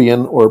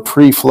antediluvian or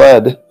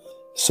pre-flood.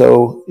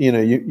 So,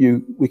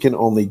 we can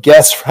only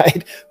guess,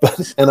 right?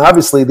 And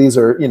obviously these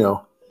are, these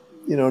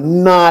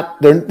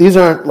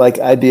aren't like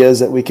ideas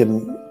that we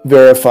can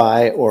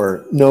verify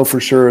or know for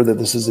sure that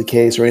this is the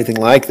case or anything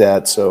like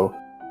that. So,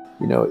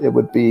 it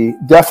would be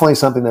definitely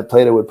something that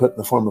Plato would put in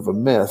the form of a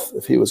myth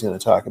if he was going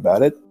to talk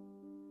about it.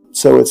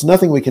 So it's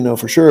nothing we can know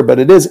for sure, but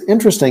it is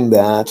interesting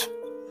that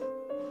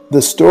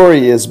the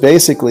story is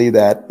basically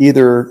that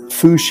either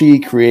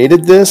Fuxi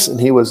created this and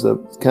he was the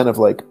kind of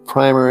like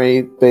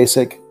primary,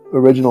 basic,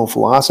 original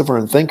philosopher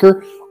and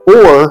thinker,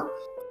 or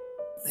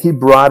he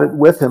brought it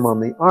with him on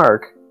the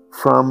ark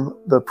from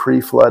the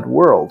pre-flood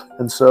world.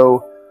 And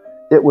so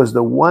it was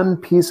the one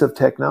piece of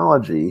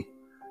technology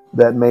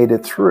that made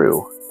it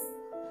through.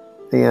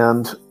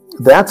 And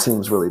that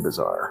seems really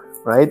bizarre,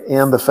 right?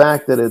 And the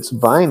fact that it's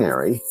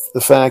binary,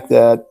 the fact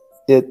that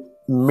it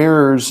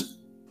mirrors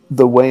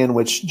the way in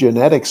which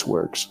genetics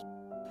works.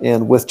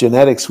 And with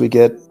genetics, we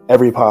get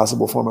every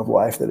possible form of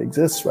life that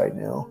exists right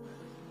now.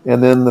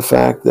 And then the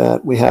fact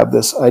that we have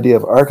this idea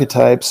of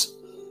archetypes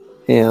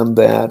and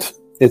that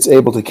it's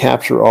able to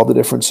capture all the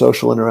different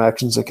social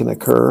interactions that can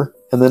occur.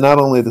 And then not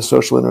only the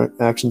social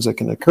interactions that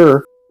can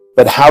occur,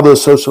 but how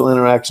those social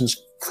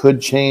interactions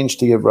could change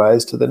to give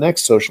rise to the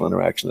next social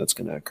interaction that's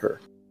going to occur,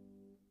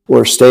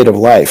 or state of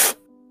life.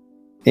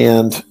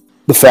 And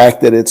the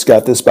fact that it's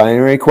got this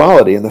binary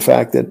quality, and the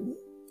fact that,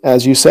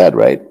 as you said,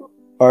 right,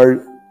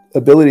 our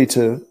ability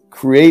to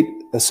create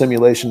a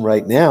simulation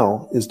right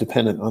now is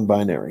dependent on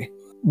binary.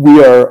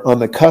 We are on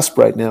the cusp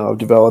right now of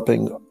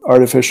developing an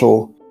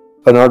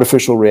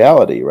artificial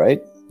reality,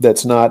 right?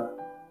 That's not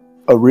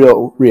a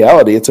real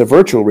reality. It's a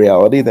virtual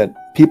reality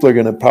that people are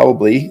going to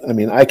probably, I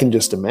mean, I can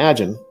just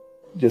imagine,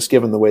 just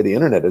given the way the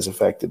internet has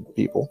affected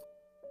people,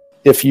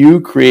 if you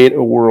create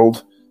a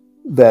world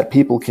that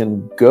people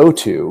can go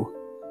to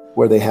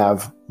where they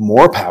have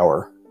more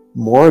power,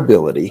 more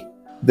ability,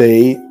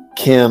 they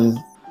can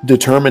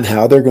determine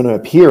how they're going to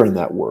appear in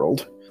that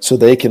world so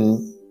they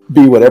can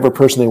be whatever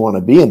person they want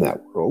to be in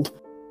that world.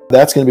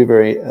 That's going to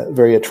be a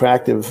very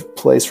attractive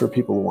place for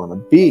people to want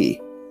to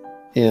be.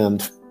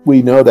 And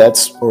we know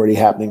that's already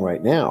happening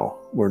right now.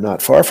 We're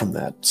not far from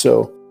that.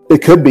 So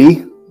it could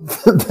be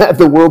that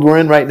the world we're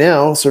in right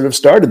now sort of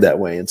started that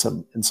way in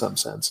some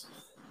sense.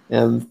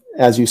 And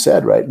as you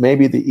said, right,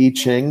 maybe the I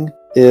Ching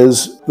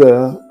is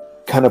the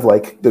kind of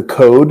like the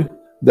code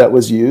that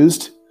was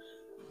used,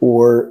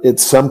 or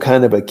it's some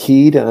kind of a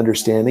key to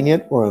understanding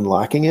it or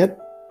unlocking it.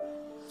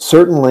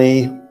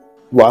 Certainly,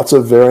 lots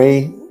of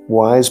very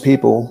wise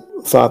people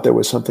thought there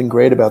was something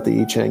great about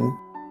the I Ching,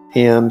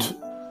 and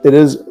it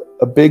is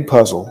a big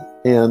puzzle.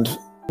 And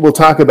we'll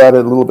talk about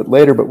it a little bit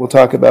later, but we'll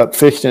talk about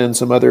Fichte and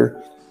some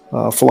other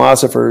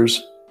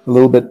philosophers a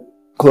little bit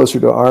closer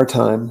to our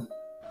time,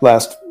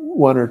 last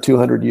 100 or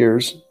 200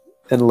 years,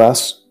 and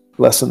less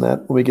than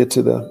that when we get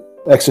to the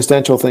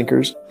existential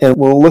thinkers. And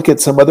we'll look at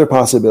some other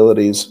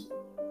possibilities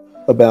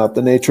about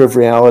the nature of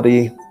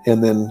reality,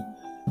 and then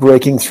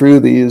breaking through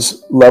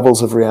these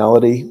levels of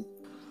reality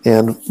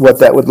and what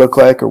that would look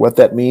like, or what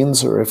that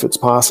means, or if it's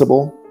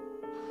possible.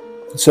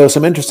 So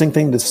some interesting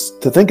things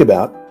to think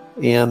about.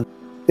 And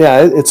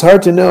yeah, it's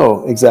hard to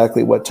know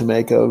exactly what to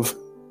make of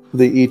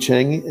the I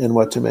Ching and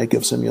what to make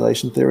of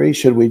simulation theory.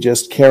 Should we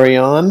just carry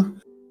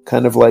on,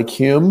 kind of like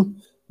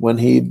Hume, when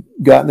he'd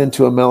gotten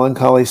into a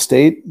melancholy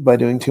state by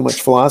doing too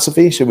much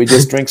philosophy? Should we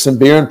just drink some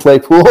beer and play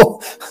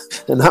pool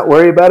and not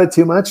worry about it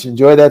too much?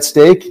 Enjoy that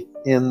steak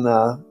in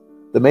the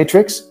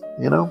Matrix,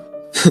 you know?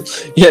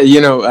 Yeah,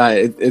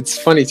 it's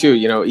funny too,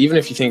 even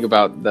if you think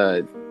about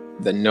the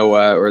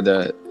Noah or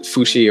the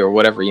Fuxi or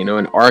whatever,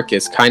 an ark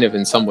is kind of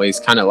in some ways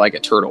kind of like a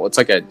turtle. It's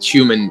like a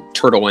human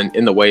turtle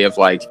in the way of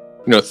like,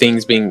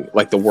 things being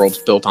like the world's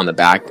built on the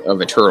back of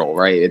a turtle,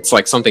 right? It's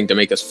like something to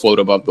make us float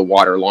above the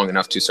water long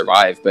enough to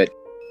survive. But,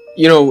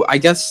 I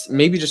guess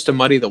maybe just to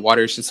muddy the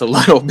waters just a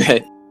little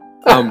bit,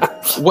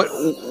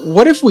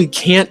 what if we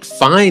can't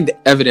find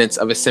evidence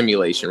of a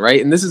simulation,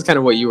 right? And this is kind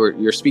of what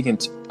you're speaking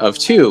of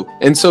too.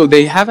 And so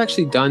they have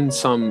actually done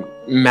some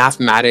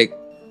mathematic,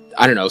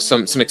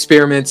 some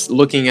experiments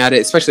looking at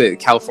it, especially at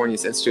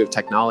California's Institute of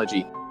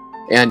Technology.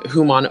 And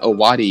Houman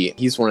Awadi,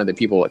 he's one of the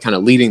people kind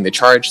of leading the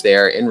charge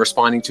there in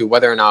responding to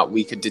whether or not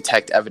we could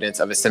detect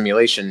evidence of a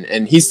simulation.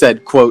 And he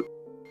said, quote,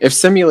 "If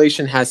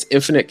simulation has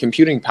infinite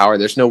computing power,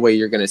 there's no way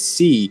you're going to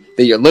see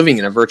that you're living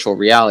in a virtual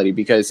reality,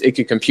 because it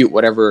could compute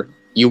whatever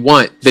you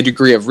want the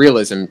degree of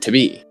realism to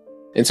be."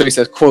 And so he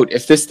says, quote,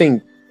 "If this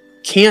thing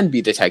can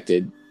be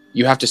detected,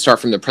 you have to start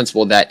from the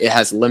principle that it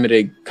has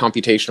limited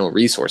computational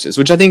resources,"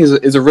 which I think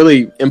is a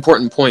really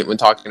important point when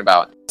talking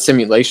about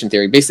simulation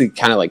theory, basically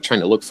kind of like trying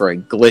to look for a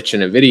glitch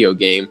in a video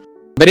game.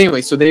 But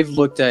anyway, so they've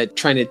looked at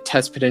trying to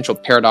test potential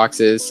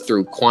paradoxes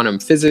through quantum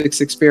physics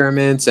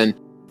experiments and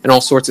all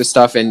sorts of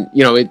stuff. And,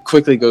 it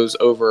quickly goes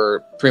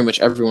over pretty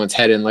much everyone's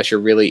head unless you're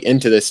really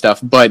into this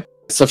stuff. But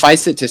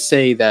suffice it to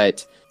say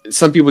that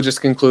some people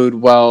just conclude,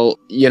 well,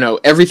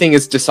 everything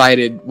is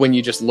decided when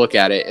you just look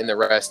at it and the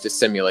rest is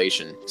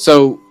simulation.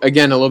 So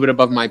again, a little bit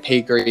above my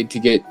pay grade to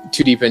get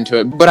too deep into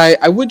it. But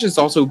I would just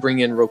also bring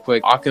in real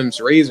quick Occam's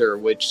razor,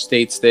 which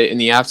states that in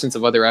the absence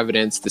of other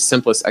evidence, the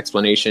simplest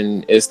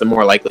explanation is the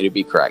more likely to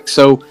be correct.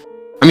 So,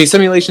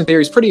 simulation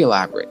theory is pretty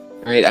elaborate,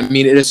 right?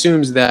 It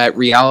assumes that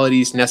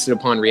realities nested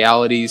upon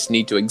realities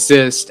need to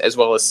exist, as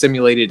well as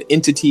simulated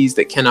entities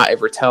that cannot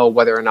ever tell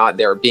whether or not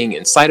they're being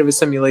inside of a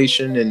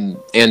simulation,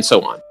 and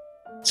so on.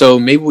 So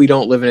maybe we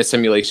don't live in a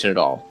simulation at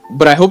all.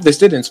 But I hope this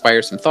did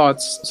inspire some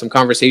thoughts, some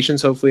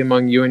conversations, hopefully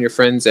among you and your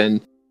friends,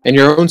 and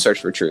your own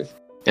search for truth.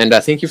 And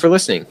thank you for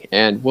listening,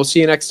 and we'll see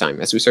you next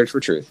time as we search for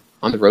truth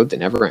on the road that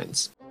never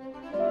ends.